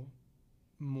feel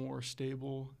more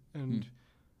stable and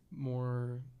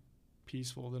more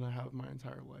peaceful than I have my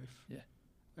entire life. Yeah.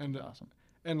 And awesome.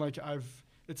 And like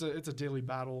it's a daily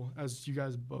battle, as you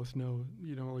guys both know,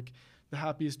 you know, like the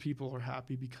happiest people are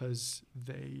happy because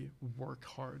they work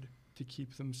hard to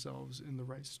keep themselves in the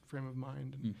right frame of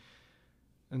mind.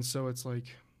 And so it's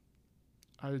like,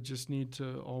 I just need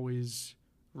to always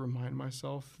remind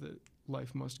myself that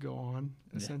life must go on,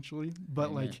 essentially. But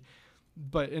Amen.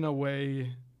 But in a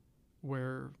way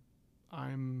where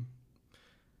I'm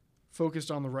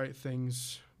focused on the right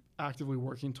things, actively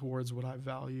working towards what I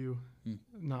value,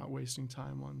 not wasting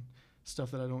time on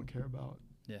stuff that I don't care about.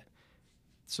 Yeah.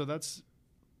 So that's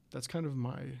kind of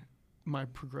my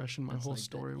progression, my whole like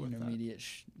story with intermediate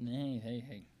that.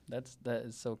 Hey. That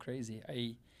is so crazy.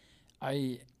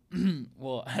 I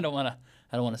well, I don't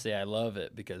want to say I love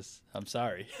it, because I'm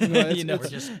sorry. No, you know, we're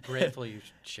just grateful you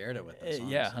shared it with us.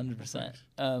 Yeah, 100%.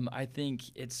 I think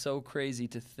it's so crazy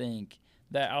to think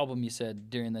that album you said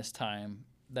during this time,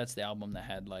 that's the album that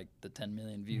had like the 10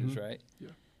 million views, right? Yeah.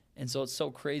 And so it's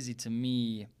so crazy to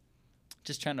me,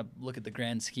 just trying to look at the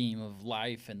grand scheme of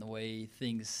life and the way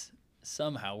things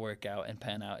somehow work out and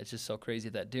pan out. It's just so crazy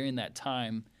that during that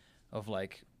time of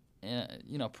like,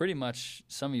 you know, pretty much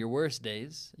some of your worst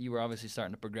days, you were obviously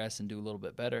starting to progress and do a little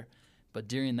bit better. But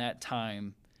during that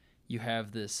time, you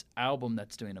have this album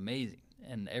that's doing amazing.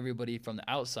 And everybody from the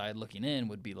outside looking in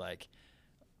would be like,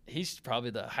 he's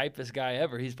probably the hypest guy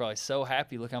ever. He's probably so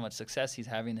happy. Look how much success he's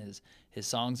having. His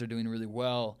songs are doing really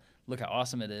well. Look how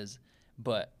awesome it is.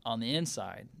 But on the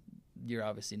inside, you're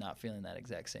obviously not feeling that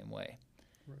exact same way.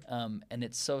 Right. And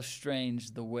it's so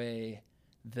strange the way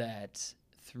that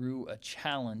through a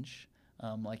challenge,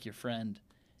 like your friend,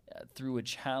 through a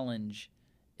challenge,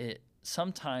 it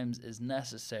sometimes is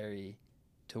necessary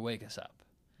to wake us up.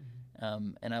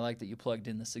 And I like that you plugged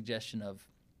in the suggestion of,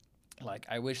 like,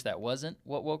 I wish that wasn't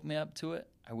what woke me up to it.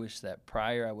 I wish that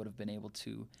prior I would have been able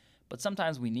to. But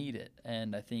sometimes we need it.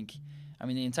 And I think, I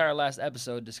mean, the entire last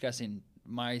episode discussing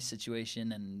my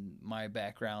situation and my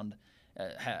background,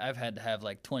 I've had to have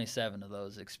like 27 of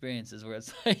those experiences where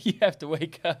it's like you have to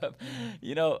wake up.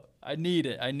 You know, I need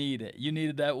it. You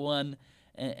needed that one.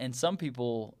 And some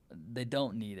people, they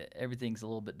don't need it. Everything's a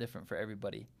little bit different for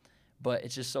everybody. But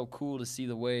it's just so cool to see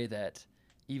the way that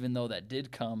even though that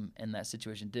did come and that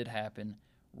situation did happen,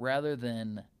 rather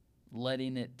than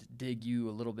letting it dig you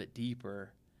a little bit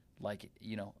deeper, like,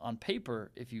 you know, on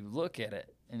paper, if you look at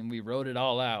it and we wrote it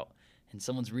all out and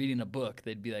someone's reading a book,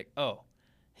 they'd be like, oh,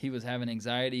 he was having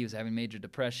anxiety, he was having major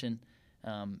depression,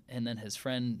 and then his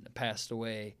friend passed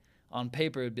away. On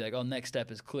paper, it'd be like, oh, next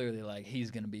step is clearly like he's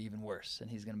going to be even worse and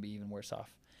he's going to be even worse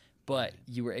off. But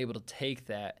you were able to take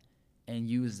that and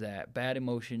use that bad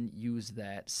emotion, use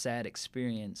that sad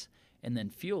experience, and then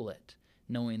fuel it,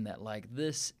 knowing that, like,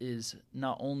 this is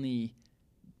not only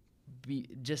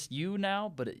just you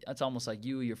now, but it's almost like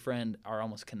you and your friend are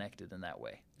almost connected in that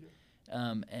way.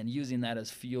 Yeah. And using that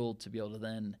as fuel to be able to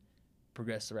then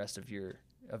progress the rest of your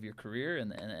career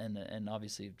and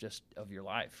obviously just of your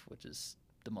life, which is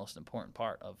the most important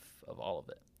part of all of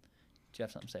it. Do you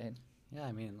have something to say? Yeah,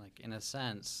 I mean, like, in a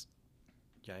sense,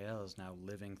 Yael is now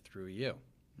living through you,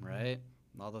 right?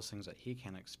 All those things that he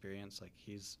can't experience, like,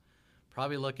 he's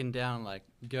probably looking down like,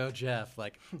 go Jeff,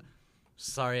 like,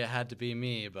 sorry it had to be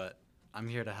me, but I'm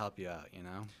here to help you out, you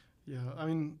know? Yeah, I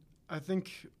mean, I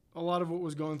think a lot of what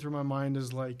was going through my mind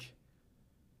is like,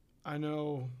 I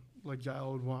know like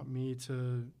Yael would want me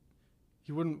to,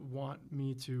 he wouldn't want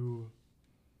me to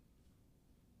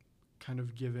kind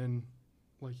of give in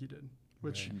like he did,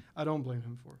 which I don't blame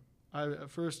him for. At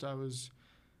first I was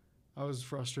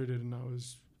frustrated and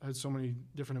I had so many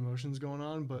different emotions going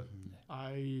on, but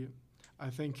I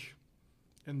think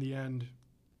in the end,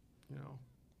 you know,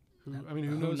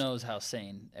 who knows how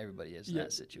sane everybody is in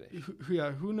that situation.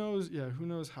 Who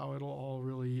knows how it'll all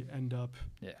really end up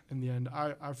in the end.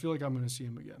 I feel like I'm going to see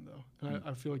him again though. And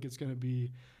I feel like it's going to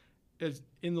be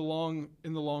in the long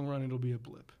run it'll be a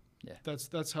blip. Yeah.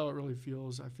 That's how it really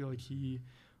feels. I feel like he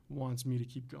wants me to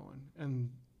keep going. And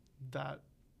that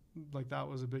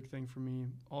was a big thing for me.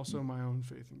 Also my own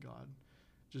faith in God.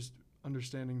 Just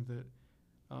understanding that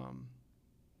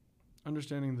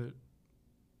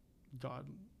God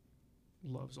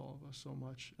loves all of us so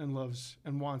much and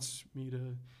wants me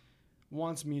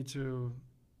to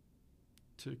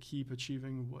keep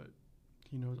achieving what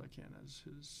he knows I can as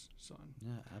his son.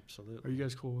 Yeah, absolutely. Are you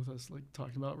guys cool with us like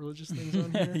talking about religious things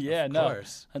on here? Yeah, of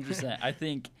course. 100%. I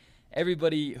think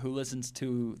everybody who listens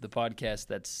to the podcast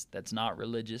that's not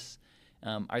religious,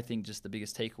 I think just the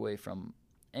biggest takeaway from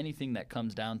anything that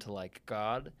comes down to like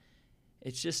God,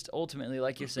 it's just ultimately,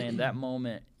 like you're saying, that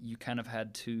moment you kind of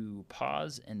had to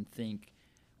pause and think,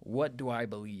 what do I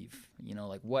believe? You know,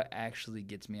 like what actually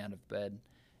gets me out of bed?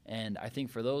 And I think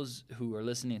for those who are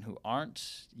listening who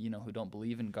aren't, you know, who don't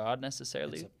believe in God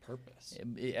necessarily. It's a purpose.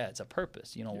 It's a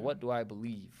purpose. You know, what do I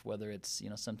believe? Whether it's, you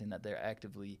know, something that they're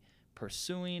actively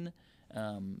pursuing,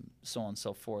 so on and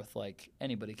so forth. Like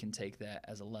anybody can take that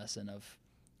as a lesson of,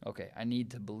 okay, I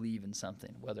need to believe in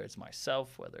something, whether it's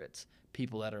myself, whether it's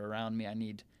people that are around me. I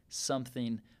need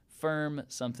something firm,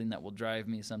 something that will drive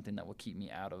me, something that will keep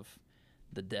me out of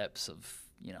the depths of,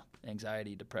 you know,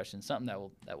 anxiety, depression, something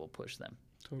that will push them.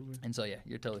 Totally. And so, yeah,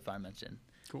 you're totally fine mentioning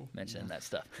that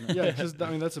stuff. Yeah, because I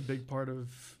mean that's a big part of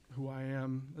who I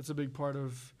am. That's a big part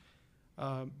of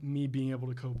me being able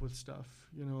to cope with stuff.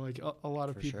 You know, like a lot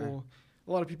of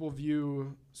people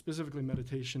view specifically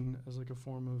meditation as like a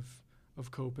form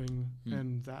of coping,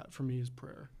 and that for me is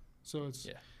prayer. So it's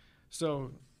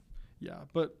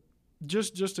but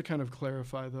just to kind of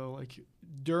clarify though, like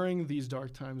during these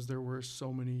dark times there were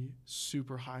so many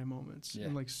super high moments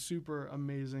and like super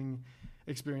amazing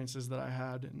experiences that I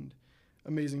had and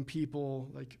amazing people,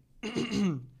 like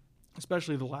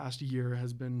especially the last year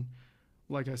has been,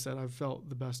 like I said, I've felt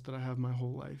the best that I have my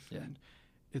whole life. And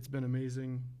it's been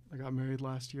amazing. I got married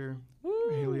last year. Woo!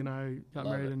 Haley and I got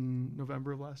married in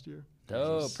November of last year.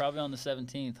 Oh, probably on the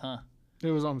 17th, huh? It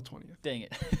was on the 20th. Dang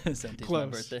it. 17th my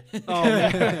birthday. Oh,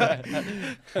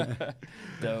 man.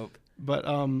 Dope.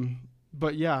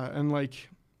 But yeah, and like,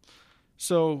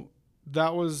 so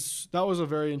that was a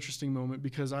very interesting moment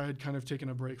because I had kind of taken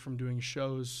a break from doing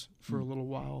shows for a little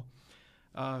while.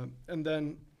 And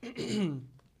then,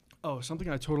 something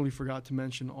I totally forgot to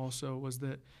mention also was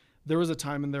that there was a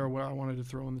time in there where I wanted to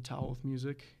throw in the towel with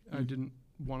music. I didn't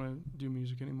want to do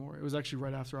music anymore. It was actually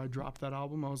right after I dropped that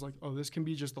album. I was like, oh, this can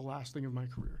be just the last thing of my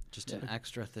career. Just an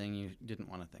extra thing you didn't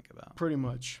want to think about. Pretty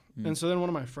much. And so then one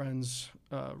of my friends,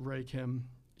 Ray Kim,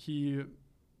 he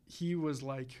was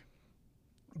like,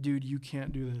 dude, you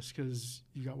can't do this because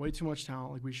you got way too much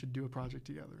talent. Like, we should do a project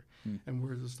together. And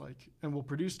we're just like, and we'll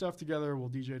produce stuff together. We'll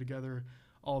DJ together,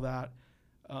 all that.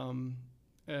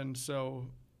 And so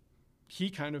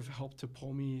he kind of helped to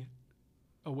pull me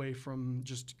away from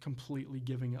just completely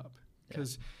giving up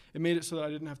because it made it so that I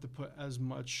didn't have to put as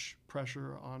much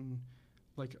pressure on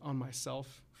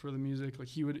myself for the music. Like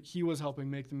he was helping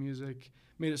make the music,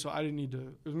 made it so I didn't need to,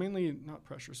 it was mainly not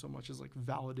pressure so much as like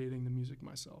validating the music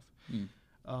myself.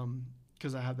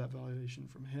 Because I had that validation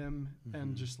from him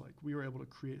and just like we were able to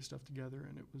create stuff together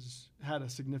and it had a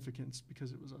significance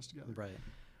because it was us together. Right.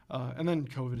 And then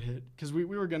COVID hit because we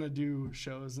were going to do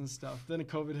shows and stuff. Then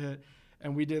COVID hit.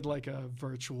 And we did like a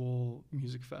virtual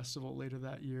music festival later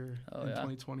that year in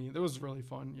 2020. It was really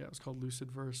fun. Yeah, it was called Lucid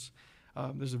Verse.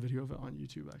 There's a video of it on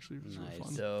YouTube actually. It was really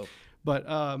fun. Dope.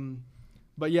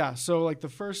 But yeah, so like the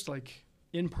first like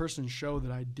in-person show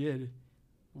that I did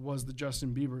was the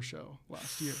Justin Bieber show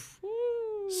last year.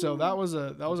 So that was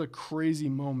a crazy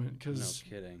moment because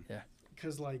no kidding. Yeah.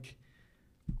 Because like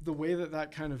the way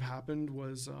that kind of happened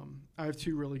was I have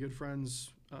two really good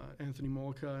friends, Anthony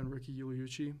Mollica and Ricky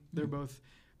Uliucci.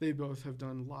 They both have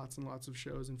done lots and lots of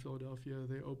shows in Philadelphia.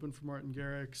 They opened for Martin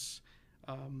Garrix.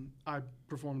 I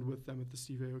performed with them at the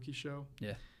Steve Aoki show.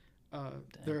 Yeah.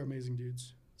 They're amazing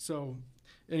dudes. So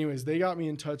anyways, they got me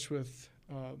in touch with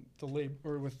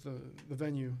with the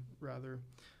venue rather,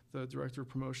 the director of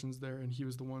promotions there, and he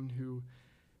was the one who.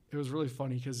 It was really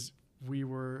funny because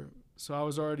so I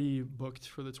was already booked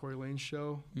for the Tory Lanez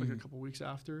show like a couple weeks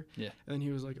after. Yeah. And then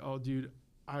he was like, "Oh, dude,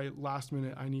 last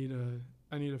minute I need a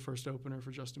first opener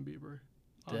for Justin Bieber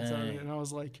on Saturday," and I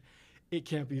was like, "It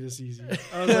can't be this easy."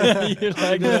 I was like, "You're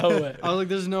like, no way." I was like,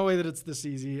 "There's no way that it's this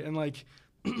easy." And like,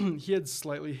 he had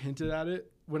slightly hinted at it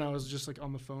when I was just like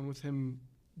on the phone with him,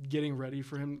 getting ready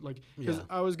for him, like because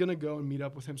I was gonna go and meet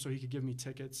up with him so he could give me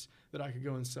tickets that I could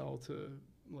go and sell to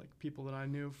like people that I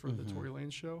knew for the Tory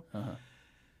Lanez show.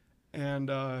 And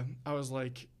I was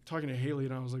like talking to Haley,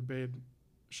 and I was like, "Babe,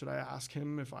 should I ask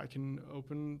him if I can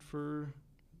open for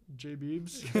J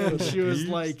Biebs?" She was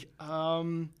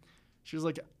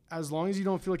like, "As long as you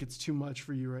don't feel like it's too much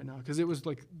for you right now," because it was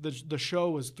like the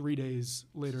show was 3 days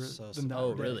later than that.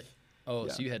 Oh, really? Oh,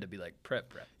 yeah. So you had to be like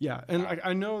prep. Yeah, and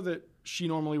I know that she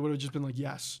normally would have just been like,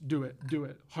 "Yes, do it,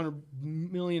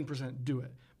 100,000,000% do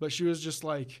it," but she was just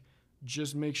like,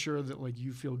 just make sure that like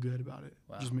you feel good about it.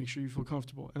 Wow. Just make sure you feel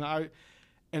comfortable. And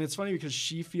it's funny because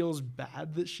she feels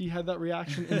bad that she had that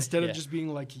reaction instead of just being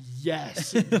like,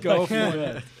 "Yes, go for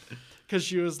it." Because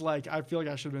she was like, I feel like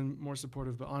I should have been more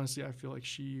supportive, but honestly, I feel like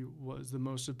she was the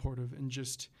most supportive and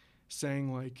just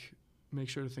saying like, make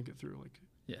sure to think it through. Like,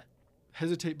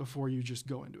 hesitate before you just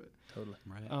go into it. Totally.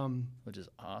 Right. Which is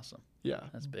awesome. Yeah.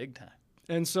 That's big time.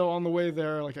 And so on the way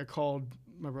there, like I called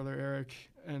my brother Eric,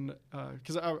 and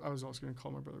because I was also going to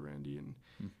call my brother Randy and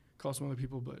call some other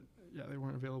people, but they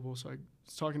weren't available. So I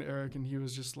was talking to Eric, and he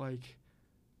was just like,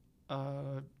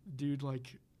 "Dude,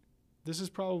 like, this is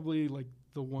probably like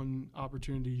the one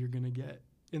opportunity you're going to get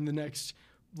in the next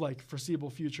like foreseeable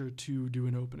future to do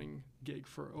an opening gig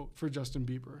for Justin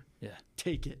Bieber. Yeah,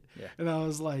 take it." Yeah. And I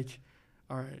was like,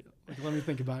 "All right, like, let me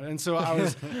think about it." And so I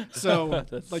was,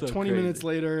 like 20 minutes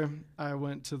later, I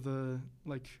went to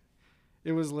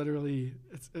it was literally,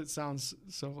 it sounds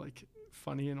so like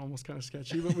funny and almost kind of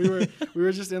sketchy, but we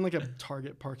were just in like a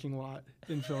Target parking lot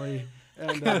in Philly.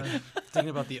 And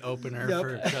thinking about the opener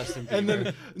for Justin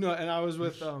Bieber. And I was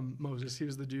with Moses. He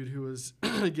was the dude who was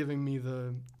giving me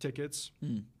the tickets.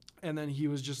 And then he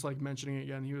was just like mentioning it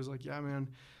again. He was like, "Yeah, man,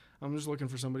 I'm just looking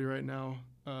for somebody right now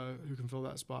who can fill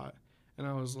that spot." And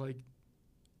I was like,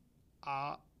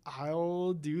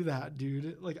 "I'll do that,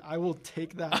 dude. Like, I will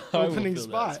take that opening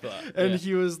spot." And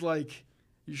he was like,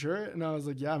 "You sure?" And I was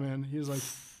like, "Yeah, man." He was like,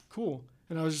 "Cool."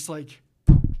 And I was just like,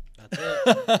 "That's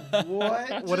it."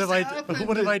 What have I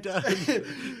done?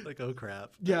 Like, oh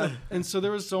crap. Yeah. And so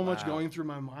there was so much going through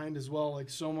my mind as well. Like,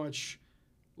 so much,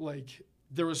 like,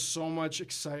 there was so much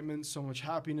excitement, so much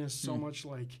happiness, so much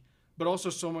like, but also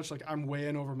so much like I'm way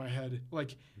in over my head.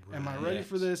 Like, am I ready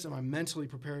for this? Am I mentally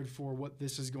prepared for what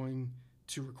this is going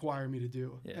to require me to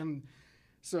do? Yeah. And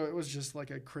so it was just like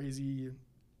a crazy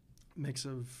mix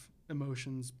of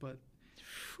emotions, but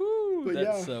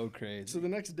that's so crazy. So the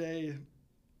next day,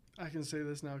 I can say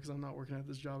this now because I'm not working at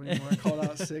this job anymore. I called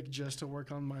out sick just to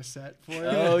work on my set for it.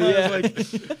 Oh yeah.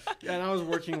 And I was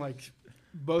working like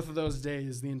both of those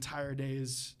days, the entire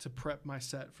days, to prep my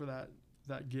set for that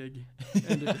gig.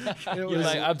 And You're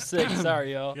like, "I'm sick,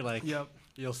 sorry, y'all." You're like, "Yep,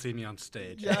 you'll see me on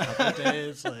stage." Yeah. In a couple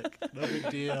days, like, no big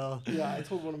deal. Yeah, I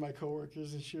told one of my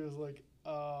coworkers, and she was like,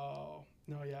 "Oh,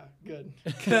 no, yeah, good.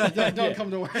 Don't come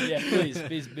to work." Yeah,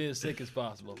 please be as sick as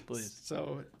possible, please.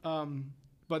 So,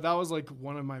 but that was like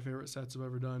one of my favorite sets I've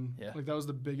ever done. Yeah. Like that was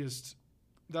the biggest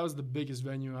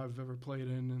venue I've ever played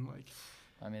in, and like,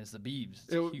 I mean, it's the Biebs.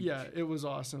 It's huge. Yeah, it was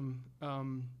awesome.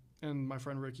 And my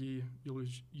friend Ricky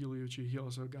Uliucci, he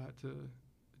also got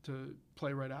to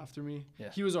play right after me.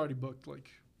 Yeah. He was already booked like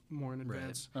more in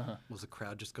advance. Was the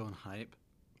crowd just going hype?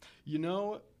 You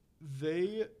know,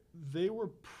 they were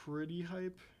pretty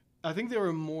hype. I think they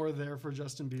were more there for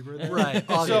Justin Bieber. Right,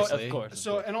 obviously. Of course.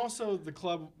 So, and also the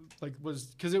club was,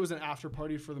 because it was an after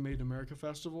party for the Made in America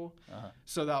festival.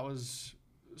 So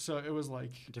it was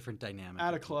like different dynamic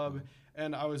at a club,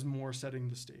 and I was more setting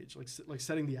the stage, like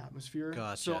setting the atmosphere.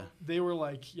 Gotcha. So they were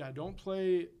like, "Yeah, don't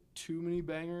play too many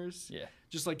bangers. Yeah.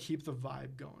 Just like keep the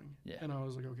vibe going." Yeah. And I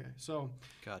was like, "Okay." So,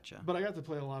 gotcha. But I got to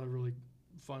play a lot of really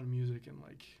fun music and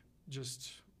like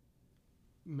just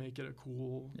make it a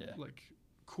cool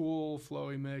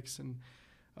flowy mix. And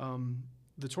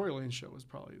the Tory Lanez show was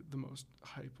probably the most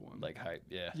hype one. Like hype,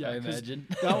 yeah. Yeah, I imagine.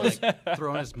 That was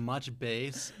throwing as much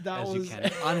bass as you can.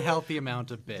 Unhealthy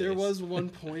amount of bass. There was one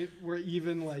point where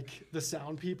even like the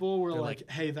sound people were like,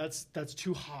 "Hey, that's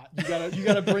too hot. You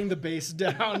gotta bring the bass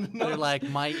down." They're like,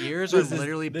 "My ears are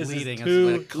literally bleeding."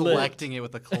 I'm like collecting it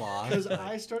with a cloth. Because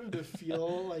I started to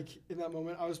feel like in that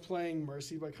moment I was playing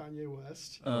 "Mercy" by Kanye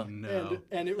West. Oh no!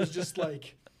 And it was just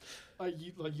like.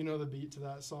 You know the beat to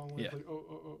that song, like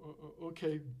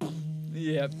okay.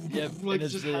 Yep. Like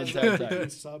just has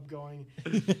that sub going,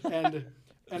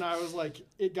 and I was like,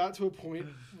 it got to a point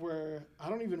where I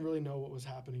don't even really know what was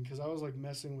happening because I was like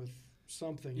messing with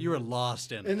something. You were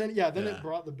lost in it. And then it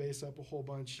brought the bass up a whole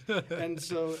bunch, and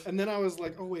then I was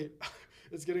like, oh wait.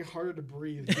 It's getting harder to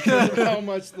breathe because of how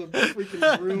much the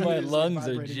freaking room my is lungs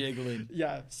like are jiggling.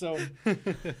 Yeah, so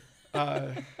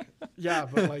but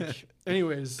like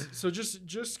anyways, so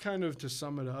just kind of to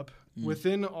sum it up,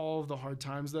 within all of the hard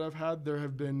times that I've had, there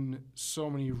have been so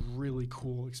many really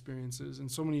cool experiences and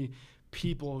so many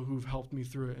people who've helped me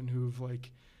through it and who've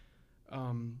like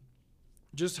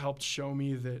just helped show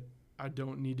me that I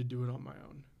don't need to do it on my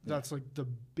own. That's like the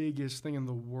biggest thing in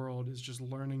the world, is just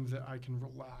learning that I can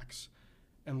relax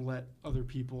and let other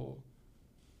people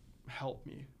help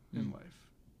me in life.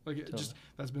 Like it just,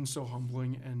 that's been so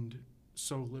humbling and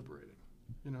so liberating,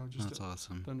 that's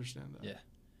awesome to understand that. Yeah.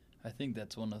 I think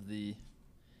that's one of the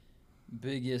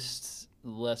biggest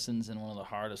lessons and one of the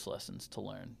hardest lessons to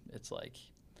learn. It's like,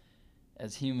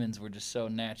 as humans, we're just so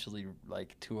naturally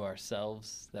like to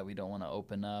ourselves that we don't want to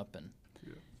open up. And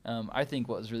I think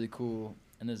what was really cool,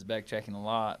 and this is backtracking a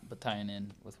lot, but tying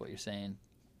in with what you're saying,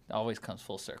 it always comes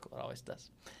full circle. It always does.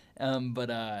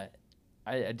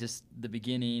 I just, the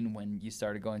beginning when you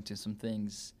started going through some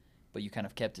things, but you kind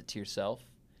of kept it to yourself.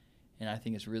 And I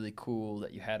think it's really cool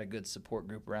that you had a good support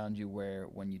group around you where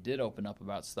when you did open up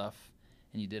about stuff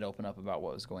and you did open up about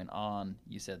what was going on,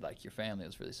 you said like your family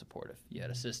was really supportive. You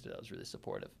had a sister that was really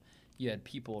supportive. You had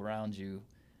people around you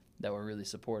that were really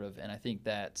supportive. And I think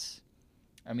that's,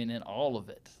 in all of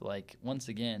it, like once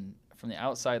again, from the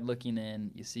outside looking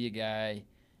in, you see a guy,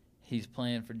 he's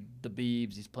playing for the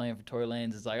Beebs, he's playing for Tory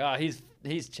Lanez. It's like,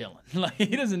 he's chilling. Like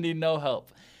he doesn't need no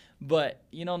help. But,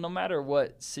 no matter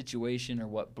what situation or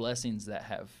what blessings that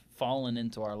have fallen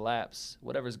into our laps,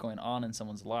 whatever's going on in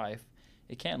someone's life,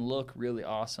 it can look really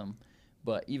awesome.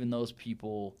 But even those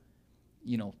people,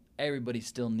 everybody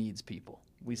still needs people.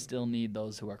 We still need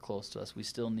those who are close to us. We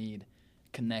still need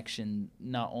connection,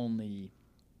 not only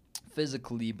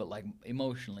physically, but like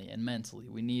emotionally and mentally.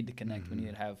 We need to connect. We need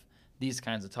to have these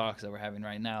kinds of talks that we're having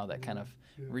right now that kind of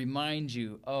remind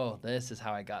you, oh, this is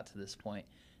how I got to this point.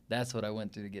 That's what I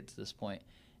went through to get to this point.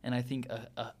 And I think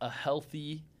a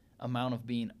healthy amount of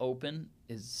being open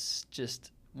is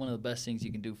just one of the best things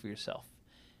you can do for yourself.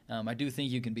 I do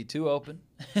think you can be too open,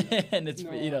 and it's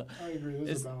I agree.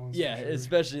 There's a balance. Yeah, sure.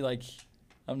 Especially like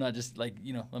I'm not just like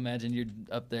imagine you're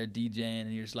up there DJing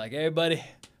and you're just like, hey buddy,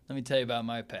 let me tell you about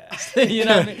my past. You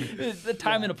know what I mean? The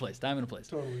time and a place.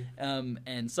 Totally.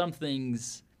 And some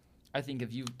things, I think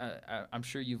if you, I'm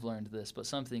sure you've learned this, but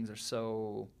some things are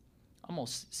so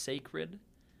almost sacred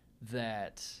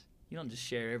that you don't just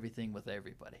share everything with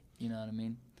everybody. You know what I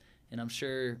mean? And I'm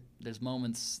sure there's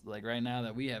moments like right now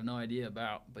that we have no idea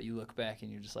about, but you look back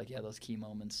and you're just like, yeah, those key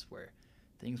moments where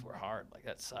things were hard, like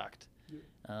that sucked.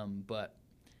 Yeah. But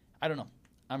I don't know.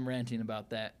 I'm ranting about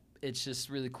that. It's just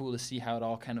really cool to see how it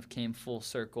all kind of came full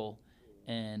circle.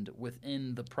 And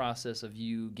within the process of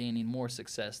you gaining more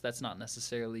success, that's not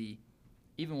necessarily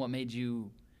even what made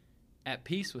you at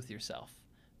peace with yourself,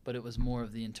 but it was more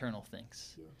of the internal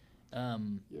things. Yeah.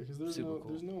 Because there's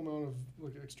no amount of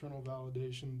like external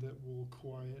validation that will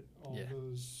quiet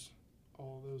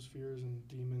all those fears and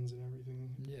demons and everything.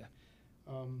 Yeah.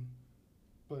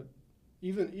 But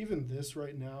even this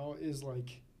right now is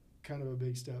like kind of a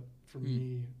big step for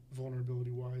me,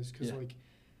 vulnerability wise, because like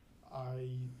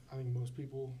I think most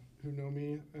people who know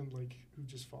me and like who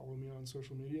just follow me on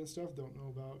social media and stuff don't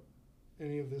know about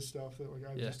any of this stuff that like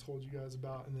I've just told you guys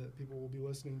about, and that people will be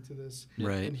listening to this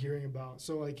and hearing about.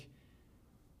 So like,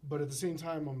 but at the same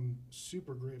time, I'm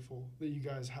super grateful that you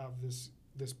guys have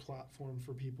this platform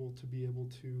for people to be able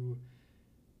to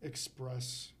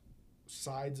express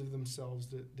sides of themselves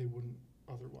that they wouldn't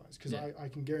otherwise. Because I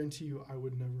can guarantee you I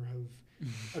would never have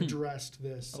addressed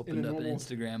this opened up an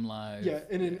Instagram Live. Yeah,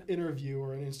 in an interview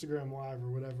or an Instagram Live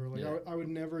or whatever. Like I would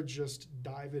never just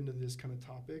dive into this kind of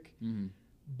topic. Mm-hmm.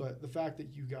 But the fact that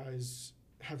you guys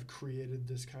have created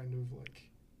this kind of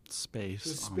like space.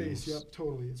 This space, yep,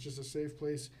 totally. It's just a safe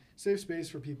space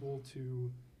for people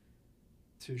to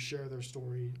share their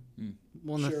story,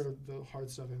 share the hard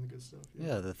stuff and the good stuff.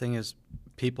 Yeah, the thing is,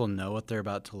 people know what they're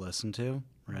about to listen to,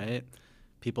 right?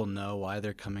 People know why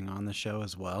they're coming on the show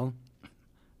as well.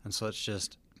 And so it's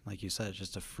just, like you said, it's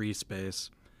just a free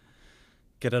space.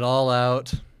 Get it all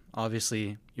out.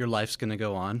 Obviously, your life's going to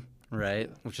go on, right?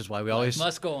 Which is why we always...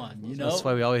 must go on, you know? That's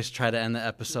why we always try to end the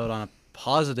episode on a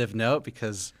positive note,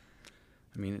 because,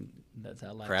 I mean... That's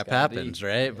how life crap happens,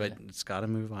 right? Yeah. But it's got to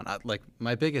move on. Like,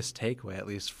 my biggest takeaway, at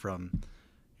least from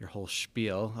your whole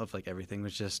spiel of like everything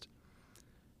was just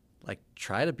like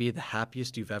try to be the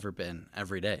happiest you've ever been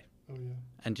every day. Oh, yeah.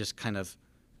 And just kind of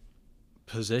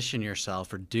position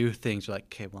yourself or do things you're like,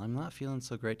 okay, well, I'm not feeling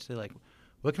so great today. Like,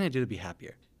 what can I do to be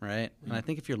happier, right? And I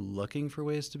think if you're looking for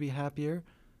ways to be happier,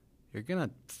 you're going to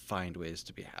find ways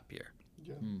to be happier.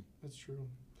 Yeah, that's true.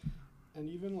 And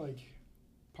even like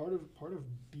part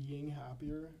of being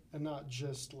happier and not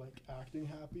just like acting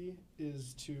happy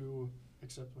is to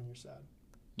accept when you're sad.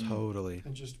 Totally.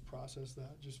 And just process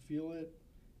that. Just feel it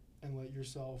and let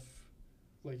yourself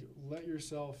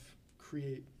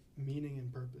create meaning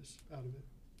and purpose out of it.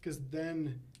 Because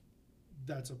then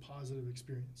that's a positive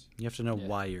experience. You have to know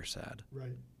why you're sad.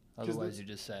 Right. Otherwise, you're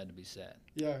just sad to be sad.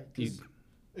 Yeah, because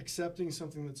accepting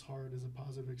something that's hard is a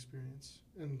positive experience.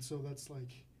 And so that's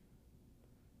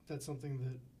something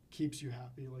that keeps you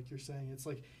happy, like you're saying. It's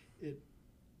like it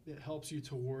helps you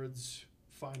towards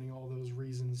finding all those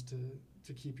reasons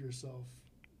to keep yourself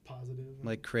positive.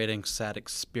 Like creating sad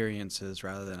experiences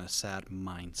rather than a sad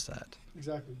mindset.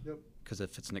 Exactly, yep. Because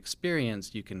if it's an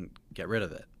experience, you can get rid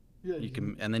of it. Yeah,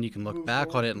 and then you can look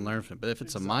back on it and learn from it. But if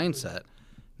it's a mindset,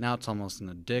 now it's almost an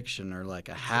addiction or like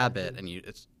a habit, and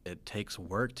it takes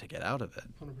work to get out of it.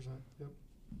 100%, yep.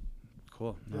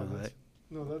 Cool.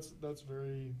 That's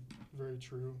very, very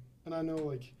true. And I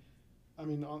know,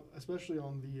 especially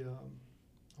on the,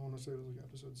 I want to say it was like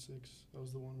episode 6. That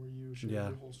was the one where you shared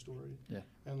your whole story. Yeah.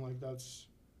 And that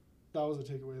was a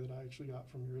takeaway that I actually got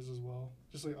from yours as well.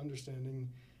 Just like understanding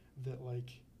that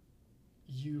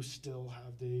you still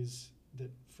have days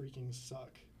that freaking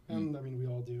suck. And I mean, we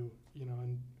all do,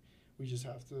 and we just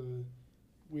have to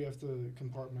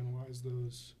compartmentalize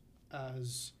those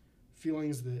as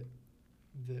feelings that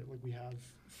we have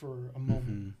for a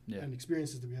moment and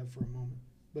experiences that we have for a moment,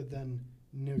 but then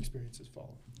new experiences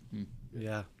follow.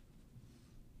 Yeah.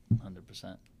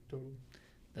 100%. Totally.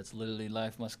 That's literally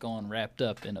life must go on wrapped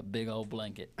up in a big old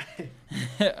blanket.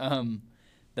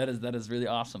 That is really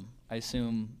awesome. I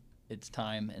assume it's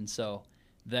time, and so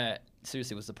that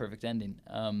seriously was the perfect ending.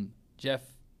 Jeff,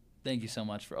 thank you so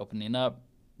much for opening up,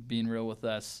 being real with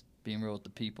us, being real with the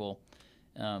people.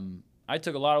 I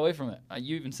took a lot away from it.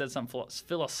 You even said something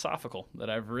philosophical that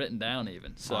I've written down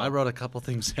even. So I wrote a couple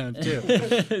things down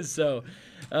too. So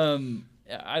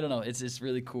I don't know. It's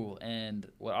really cool. And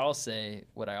what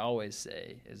I always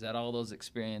say is that all those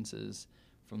experiences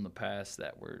from the past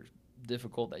that were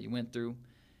difficult that you went through,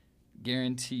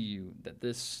 guarantee you that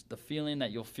the feeling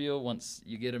that you'll feel once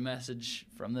you get a message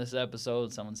from this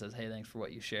episode, someone says, hey, thanks for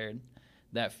what you shared,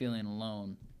 that feeling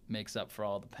alone makes up for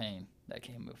all the pain that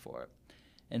came before it.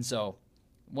 And so,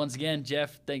 once again,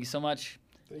 Jeff, thank you so much.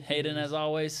 Hayden, as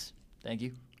always, thank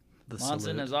you.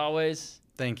 Monson, as always.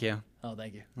 Thank you. Oh,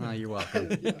 thank you. Oh, you're welcome.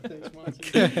 Thanks,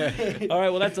 Monson. All right,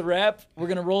 well, that's a wrap. We're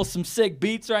going to roll some sick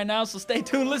beats right now, so stay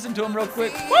tuned. Listen to them real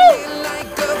quick. Woo! Like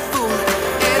a fool,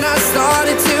 and I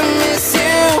started to miss you.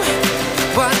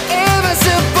 What am I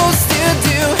supposed to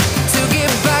do?